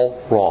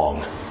all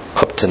wrong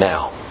up to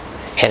now.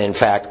 And in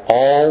fact,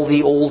 all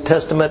the Old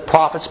Testament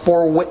prophets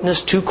bore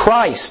witness to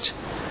Christ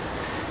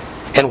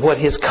and what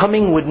His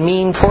coming would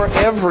mean for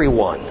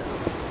everyone,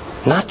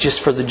 not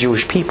just for the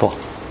Jewish people.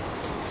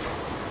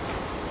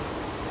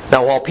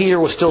 Now, while Peter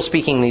was still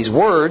speaking these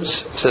words,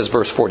 says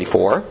verse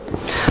 44,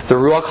 the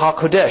Ruach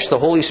HaKodesh, the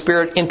Holy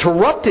Spirit,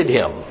 interrupted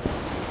him.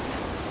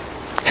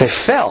 And it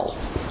fell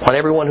on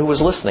everyone who was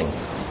listening.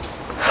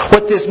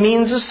 What this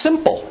means is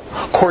simple.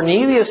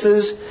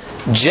 Cornelius'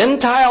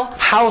 Gentile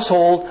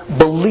household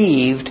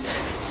believed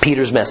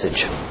Peter's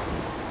message.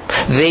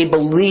 They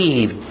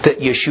believed that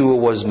Yeshua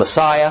was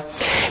Messiah,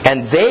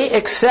 and they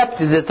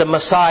accepted that the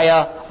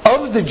Messiah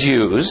of the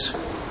Jews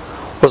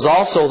was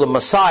also the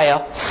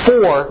Messiah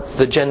for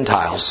the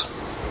Gentiles.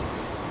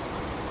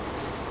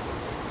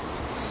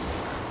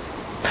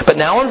 But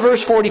now in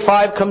verse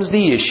 45 comes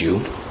the issue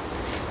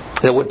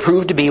that would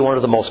prove to be one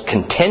of the most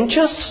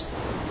contentious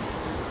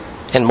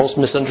and most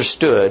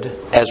misunderstood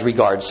as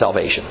regards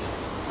salvation.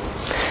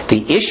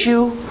 The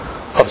issue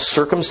of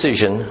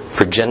circumcision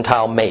for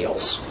Gentile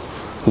males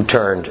who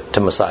turned to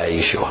Messiah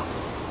Yeshua.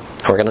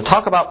 And we're going to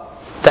talk about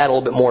that a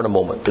little bit more in a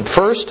moment. But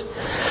first,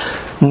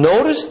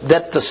 notice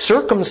that the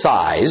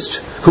circumcised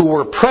who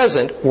were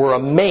present were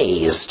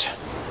amazed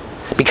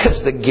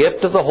because the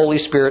gift of the Holy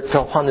Spirit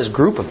fell upon this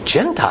group of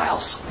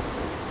Gentiles.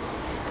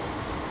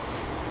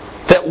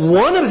 That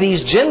one of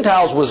these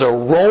Gentiles was a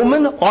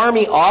Roman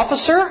army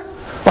officer?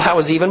 Well, that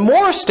was even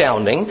more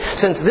astounding,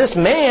 since this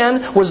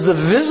man was the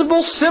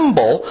visible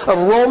symbol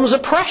of Rome's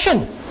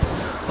oppression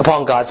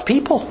upon God's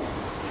people.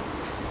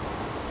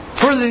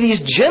 Further, these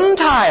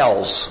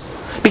Gentiles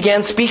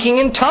began speaking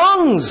in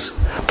tongues,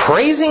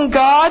 praising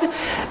God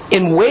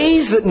in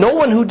ways that no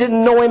one who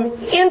didn't know Him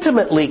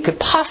intimately could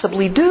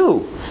possibly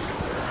do.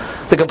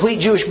 The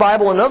Complete Jewish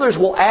Bible and others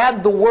will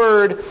add the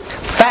word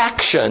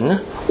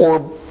faction or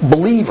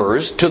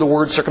believers to the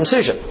word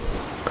circumcision.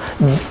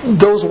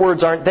 Those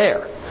words aren't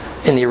there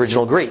in the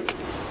original Greek.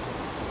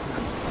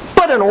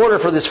 But in order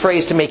for this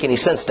phrase to make any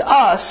sense to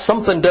us,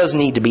 something does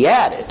need to be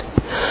added.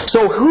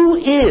 So who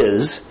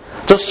is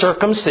the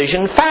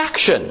circumcision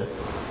faction?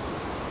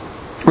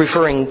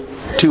 Referring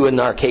to, in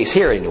our case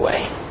here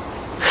anyway.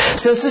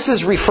 Since this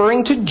is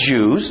referring to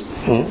Jews,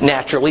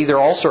 naturally they're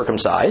all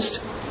circumcised,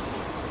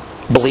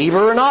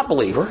 believer or not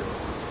believer.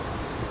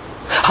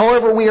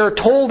 However, we are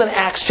told in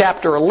Acts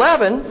chapter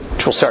 11,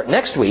 which will start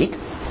next week,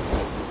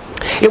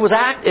 it was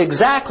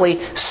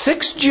exactly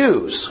 6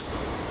 Jews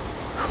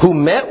who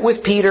met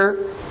with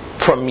Peter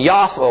from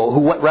Yafo,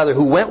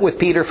 who went with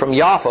Peter from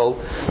Yafo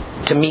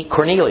to meet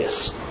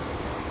Cornelius.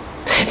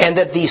 and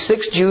that these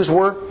 6 Jews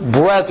were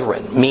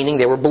brethren, meaning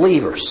they were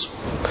believers.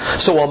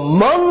 So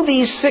among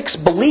these 6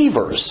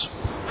 believers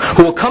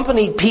who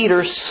accompanied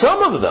Peter,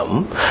 some of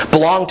them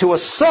belonged to a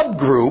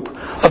subgroup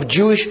of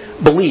Jewish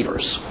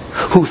believers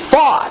who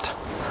thought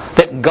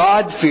that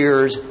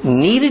God-fearers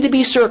needed to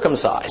be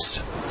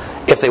circumcised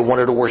if they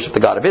wanted to worship the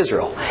God of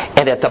Israel.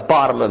 And at the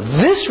bottom of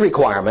this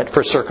requirement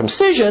for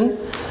circumcision,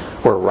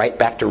 we're right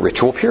back to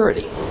ritual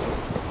purity.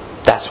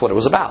 That's what it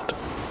was about.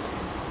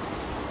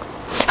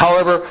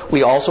 However,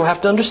 we also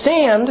have to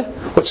understand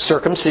what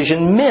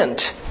circumcision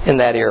meant in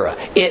that era.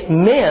 It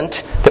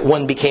meant that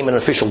one became an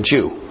official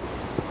Jew.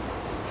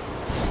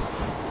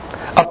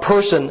 A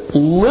person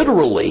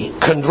literally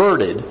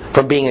converted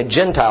from being a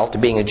Gentile to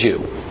being a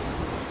Jew.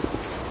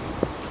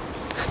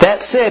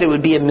 That said, it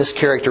would be a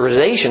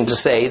mischaracterization to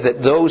say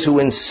that those who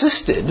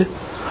insisted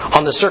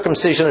on the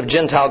circumcision of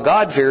Gentile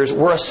God-fearers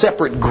were a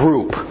separate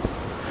group,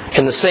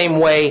 in the same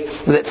way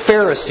that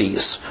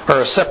Pharisees are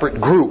a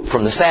separate group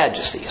from the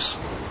Sadducees.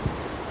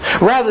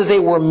 Rather, they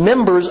were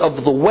members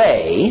of the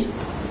way,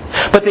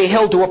 but they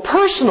held to a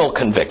personal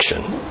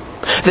conviction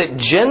that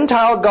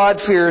Gentile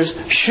God-fearers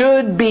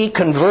should be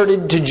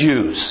converted to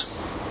Jews.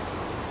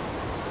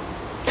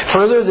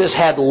 Further, this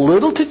had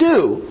little to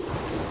do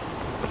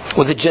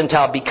with the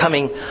Gentile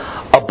becoming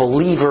a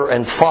believer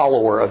and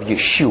follower of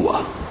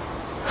Yeshua.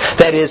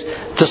 That is,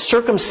 the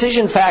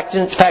circumcision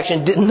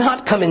faction did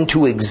not come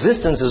into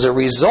existence as a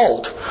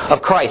result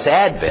of Christ's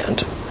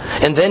advent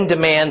and then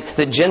demand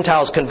that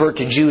Gentiles convert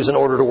to Jews in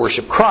order to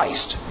worship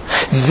Christ.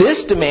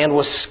 This demand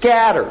was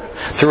scattered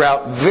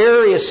throughout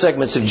various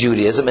segments of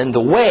Judaism, and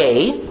the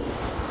way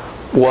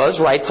was,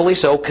 rightfully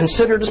so,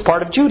 considered as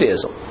part of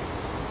Judaism.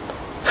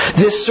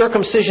 This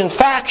circumcision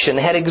faction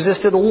had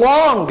existed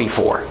long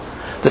before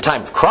the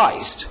time of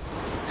Christ.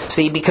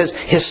 See, because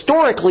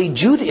historically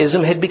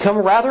Judaism had become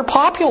rather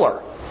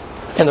popular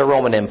in the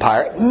Roman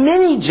Empire.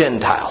 Many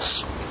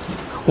Gentiles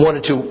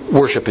wanted to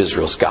worship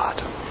Israel's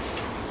God.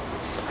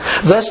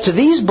 Thus, to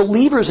these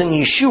believers in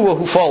Yeshua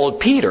who followed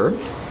Peter,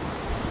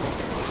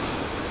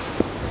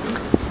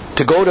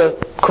 to go to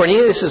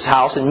Cornelius'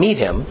 house and meet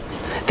him,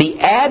 the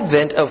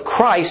advent of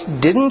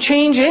Christ didn't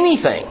change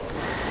anything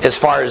as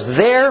far as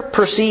their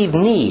perceived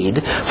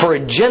need for a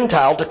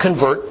Gentile to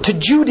convert to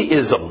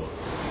Judaism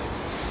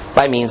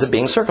by means of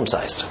being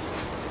circumcised.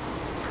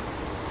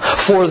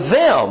 For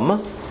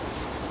them,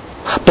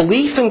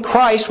 belief in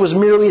Christ was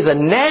merely the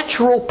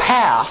natural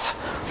path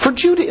for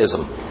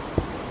Judaism,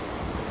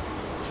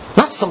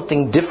 not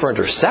something different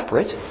or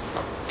separate.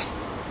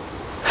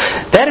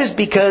 That is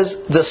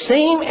because the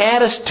same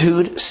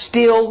attitude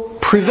still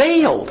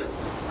prevailed.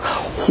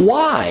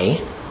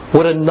 Why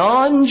would a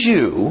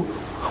non-Jew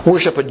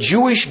worship a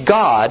Jewish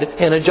God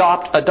and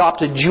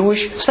adopt a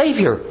Jewish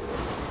Savior?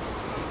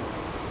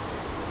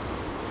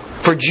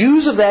 For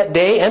Jews of that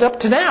day and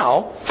up to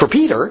now, for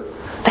Peter,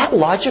 that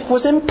logic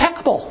was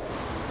impeccable.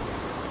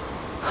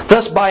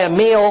 Thus, by a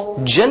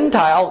male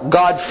Gentile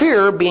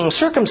God-fearer being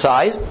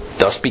circumcised,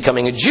 thus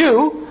becoming a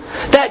Jew,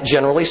 that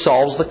generally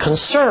solves the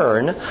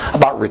concern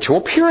about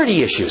ritual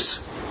purity issues.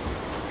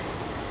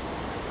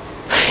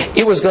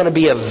 It was going to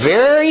be a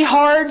very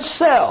hard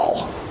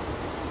sell,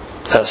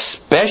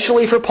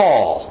 especially for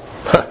Paul,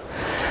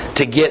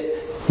 to get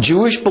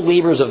Jewish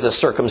believers of the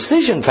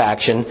circumcision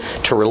faction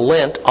to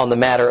relent on the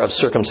matter of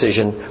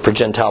circumcision for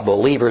Gentile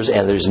believers,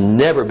 and there's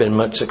never been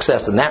much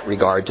success in that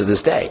regard to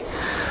this day.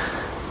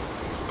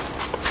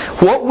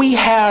 What we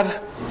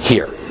have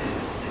here,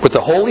 with the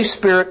Holy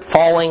Spirit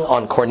falling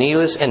on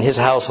Cornelius and his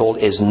household,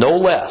 is no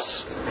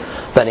less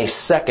than a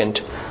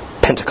second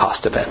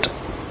Pentecost event.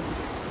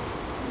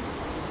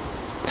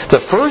 The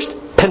first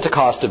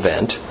Pentecost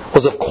event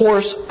was, of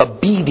course,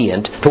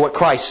 obedient to what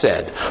Christ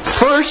said.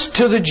 First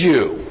to the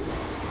Jew,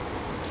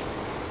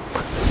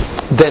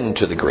 then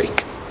to the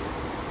Greek.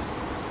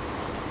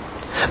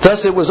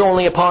 Thus, it was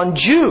only upon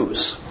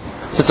Jews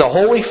that the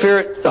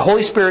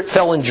Holy Spirit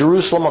fell in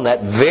Jerusalem on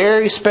that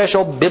very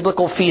special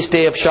biblical feast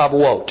day of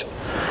Shavuot.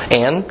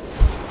 And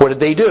what did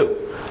they do?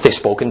 They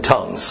spoke in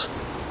tongues.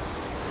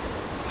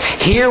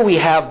 Here we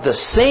have the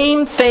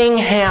same thing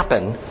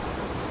happen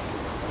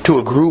to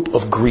a group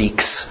of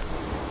Greeks,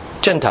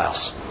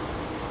 Gentiles.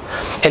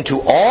 And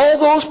to all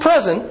those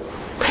present,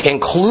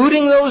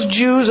 including those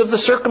Jews of the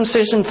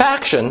circumcision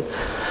faction,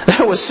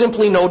 there was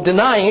simply no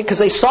denying it because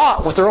they saw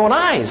it with their own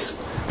eyes.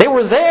 They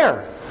were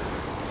there.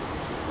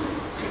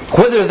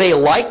 Whether they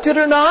liked it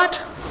or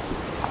not,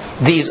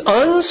 these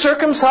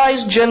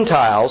uncircumcised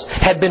Gentiles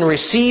had been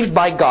received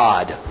by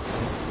God.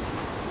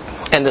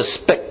 And the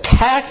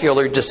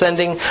spectacular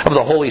descending of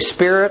the Holy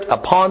Spirit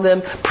upon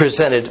them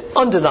presented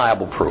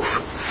undeniable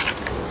proof.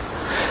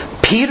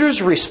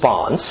 Peter's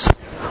response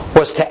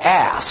was to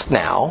ask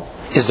now,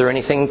 is there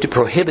anything to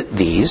prohibit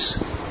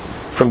these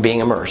from being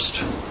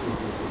immersed?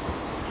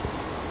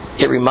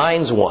 It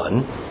reminds one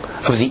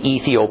of the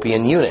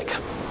Ethiopian eunuch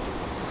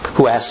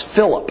who asked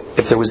Philip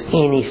if there was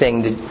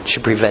anything that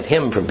should prevent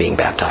him from being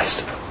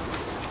baptized.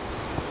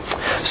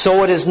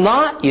 So it is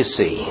not, you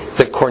see,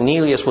 that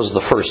Cornelius was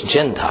the first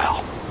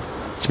Gentile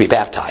to be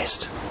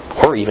baptized.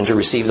 or even to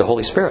receive the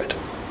Holy Spirit.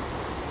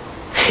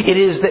 It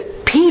is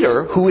that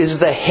Peter, who is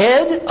the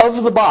head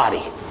of the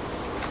body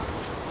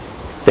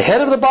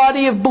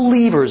of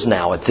believers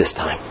now at this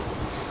time,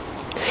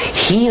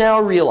 he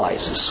now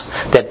realizes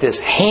that this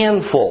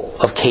handful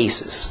of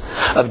cases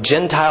of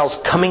Gentiles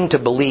coming to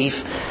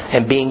belief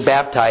and being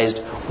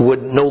baptized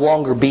would no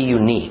longer be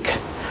unique.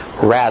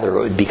 Rather,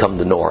 it would become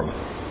the norm.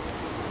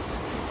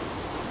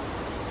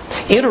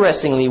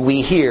 Interestingly,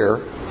 we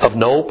hear of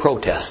no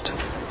protest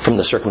from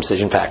the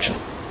circumcision faction.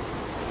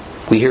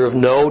 We hear of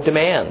no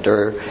demand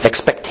or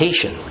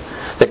expectation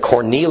that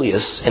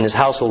Cornelius and his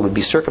household would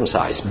be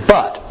circumcised.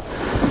 But,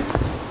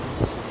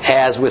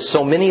 as with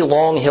so many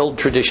long-held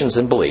traditions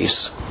and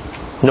beliefs,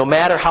 no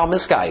matter how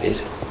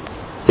misguided,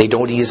 they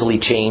don't easily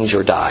change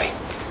or die.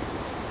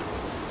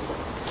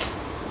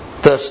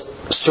 Thus,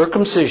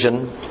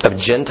 circumcision of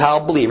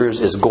Gentile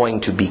believers is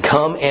going to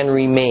become and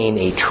remain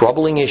a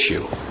troubling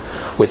issue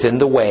within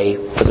the way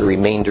for the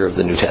remainder of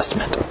the New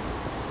Testament.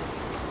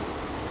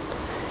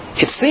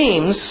 It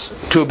seems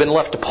to have been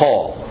left to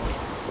Paul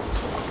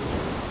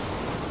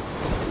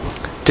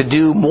to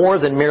do more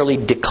than merely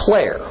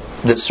declare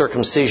that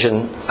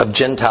circumcision of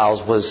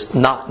Gentiles was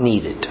not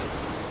needed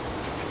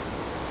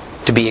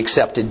to be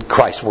accepted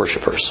Christ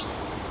worshippers.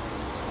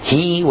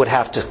 He would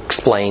have to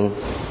explain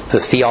the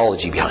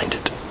theology behind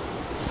it.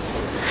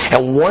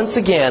 And once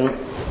again,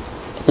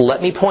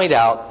 let me point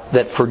out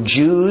that for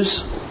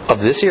Jews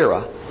of this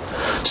era,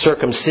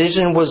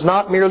 circumcision was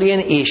not merely an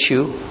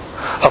issue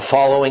of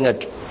following a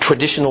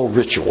traditional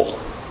ritual.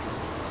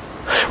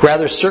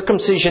 Rather,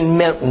 circumcision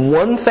meant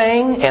one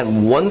thing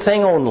and one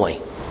thing only.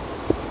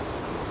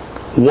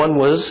 One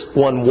was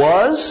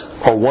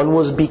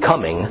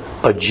becoming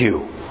a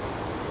Jew.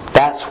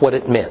 That's what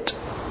it meant.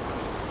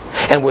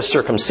 And with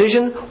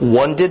circumcision,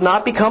 one did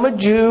not become a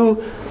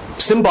Jew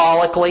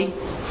symbolically.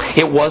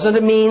 It wasn't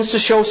a means to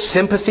show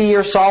sympathy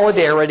or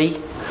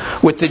solidarity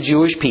with the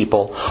Jewish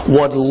people.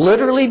 One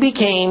literally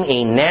became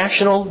a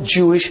national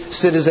Jewish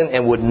citizen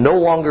and would no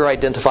longer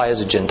identify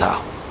as a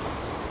Gentile.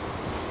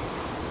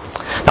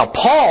 Now,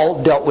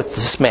 Paul dealt with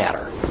this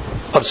matter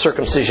of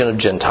circumcision of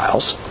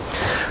Gentiles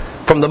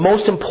from the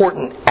most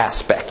important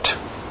aspect,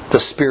 the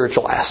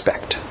spiritual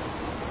aspect.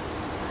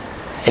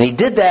 And he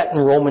did that in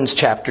Romans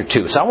chapter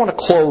 2. So I want to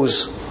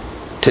close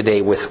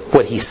today with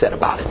what he said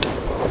about it.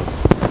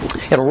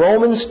 In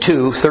Romans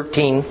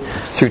 2:13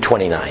 through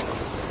 29,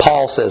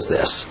 Paul says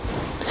this: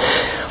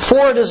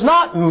 "For it is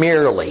not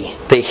merely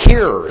the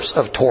hearers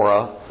of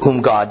Torah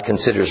whom God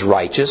considers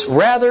righteous,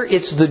 rather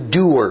it's the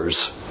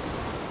doers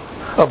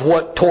of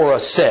what Torah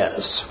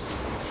says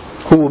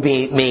who will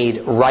be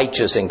made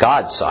righteous in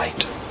God's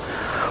sight.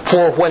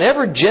 For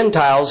whenever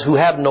Gentiles who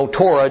have no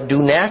Torah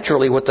do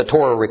naturally what the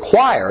Torah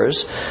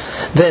requires,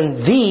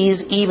 then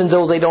these, even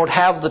though they don't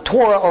have the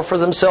Torah, are for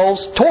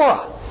themselves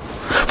Torah.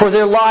 For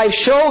their lives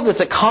show that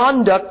the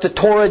conduct the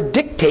Torah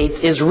dictates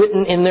is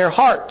written in their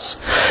hearts.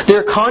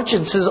 Their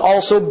consciences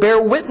also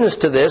bear witness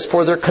to this,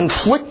 for their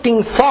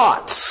conflicting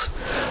thoughts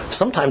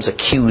sometimes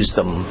accuse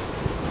them,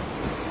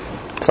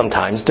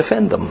 sometimes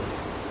defend them.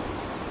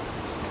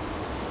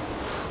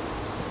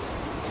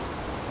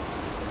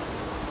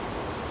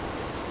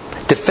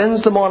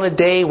 Defends them on a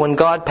day when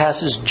God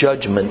passes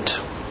judgment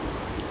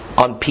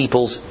on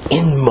people's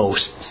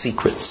inmost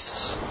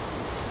secrets.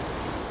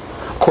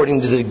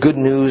 According to the good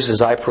news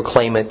as I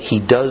proclaim it, He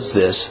does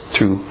this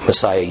through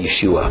Messiah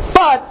Yeshua.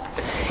 But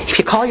if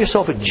you call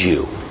yourself a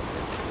Jew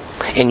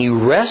and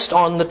you rest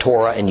on the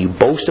Torah and you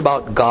boast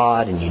about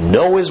God and you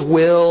know His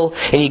will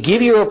and you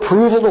give your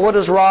approval to what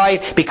is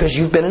right because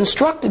you've been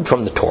instructed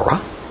from the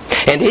Torah,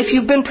 and if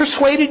you've been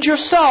persuaded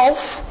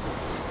yourself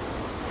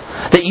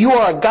that you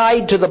are a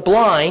guide to the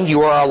blind,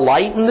 you are a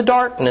light in the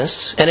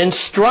darkness, an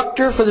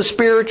instructor for the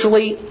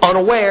spiritually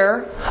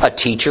unaware, a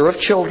teacher of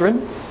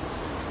children,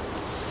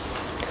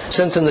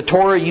 since in the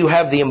Torah you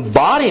have the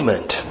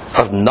embodiment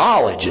of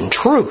knowledge and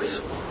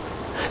truth,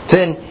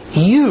 then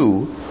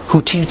you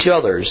who teach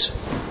others,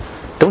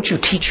 don't you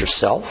teach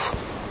yourself?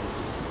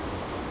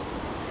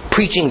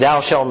 Preaching,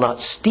 "Thou shalt not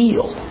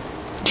steal."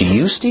 Do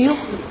you steal?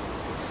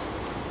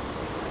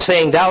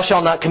 Saying, "Thou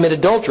shalt not commit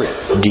adultery."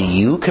 Do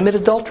you commit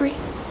adultery?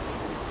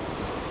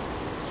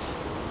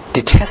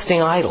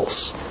 Detesting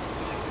idols.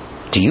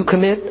 Do you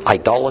commit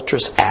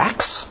idolatrous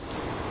acts?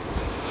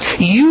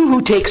 You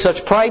who take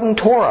such pride in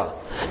Torah,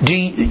 do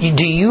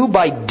you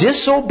by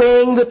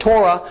disobeying the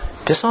Torah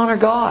dishonor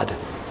God?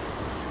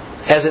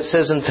 As it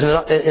says in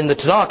the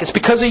Tanakh, it's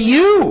because of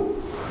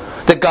you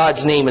that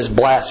God's name is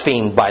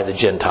blasphemed by the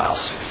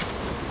Gentiles.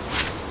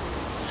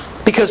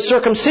 Because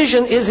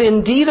circumcision is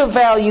indeed of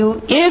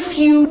value if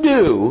you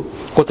do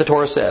what the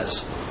Torah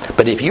says.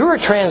 But if you're a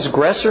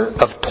transgressor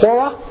of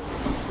Torah,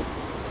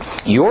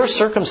 your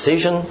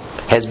circumcision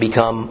has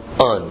become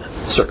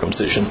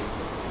uncircumcision.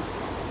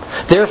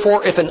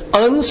 Therefore, if an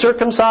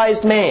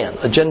uncircumcised man,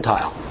 a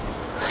Gentile,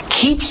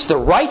 keeps the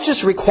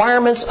righteous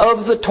requirements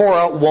of the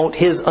Torah, won't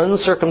his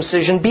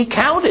uncircumcision be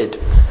counted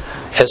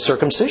as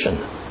circumcision?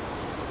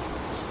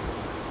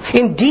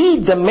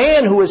 Indeed, the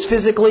man who is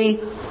physically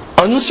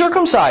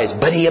uncircumcised,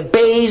 but he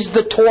obeys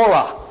the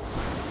Torah.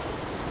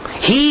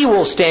 He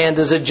will stand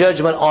as a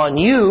judgment on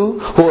you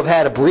who have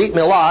had a Brit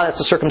Milah, that's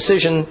a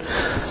circumcision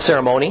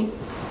ceremony,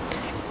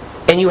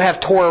 and you have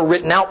Torah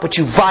written out, but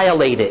you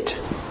violate it.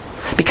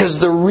 Because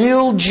the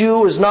real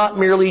Jew is not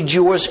merely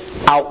Jewish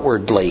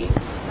outwardly.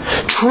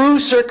 True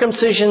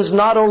circumcision is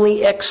not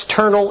only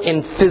external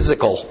and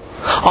physical.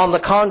 On the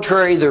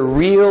contrary, the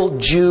real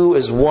Jew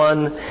is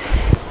one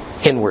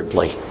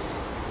inwardly.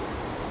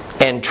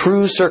 And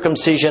true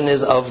circumcision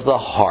is of the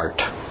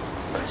heart.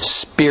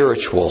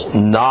 Spiritual,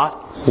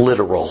 not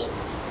literal.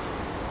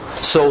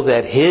 So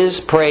that his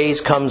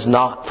praise comes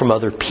not from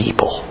other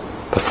people,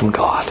 but from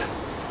God.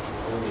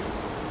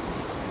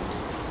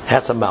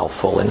 That's a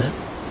mouthful, isn't it?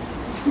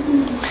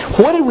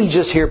 What did we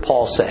just hear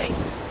Paul say?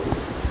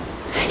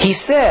 He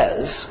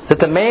says that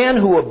the man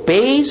who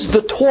obeys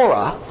the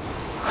Torah,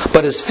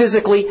 but is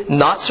physically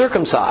not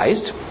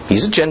circumcised,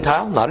 he's a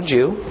Gentile, not a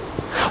Jew,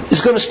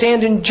 is going to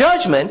stand in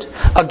judgment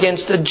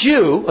against a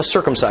Jew, a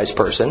circumcised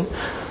person,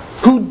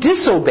 who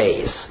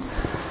disobeys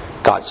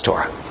God's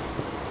Torah.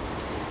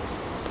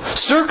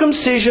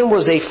 Circumcision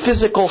was a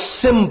physical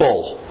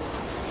symbol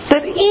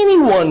that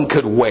anyone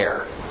could wear,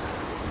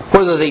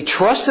 whether they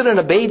trusted and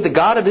obeyed the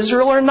God of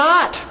Israel or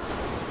not.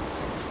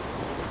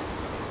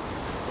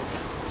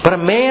 But a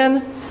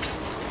man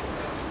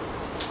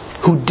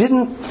who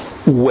didn't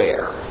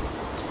wear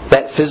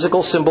that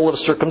physical symbol of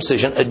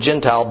circumcision, a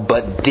Gentile,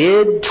 but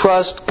did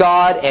trust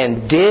God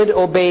and did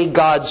obey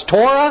God's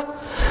Torah,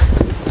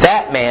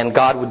 that man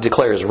God would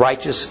declare as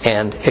righteous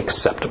and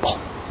acceptable.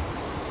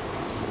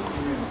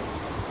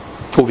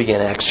 We'll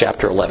begin Acts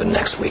chapter 11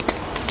 next week.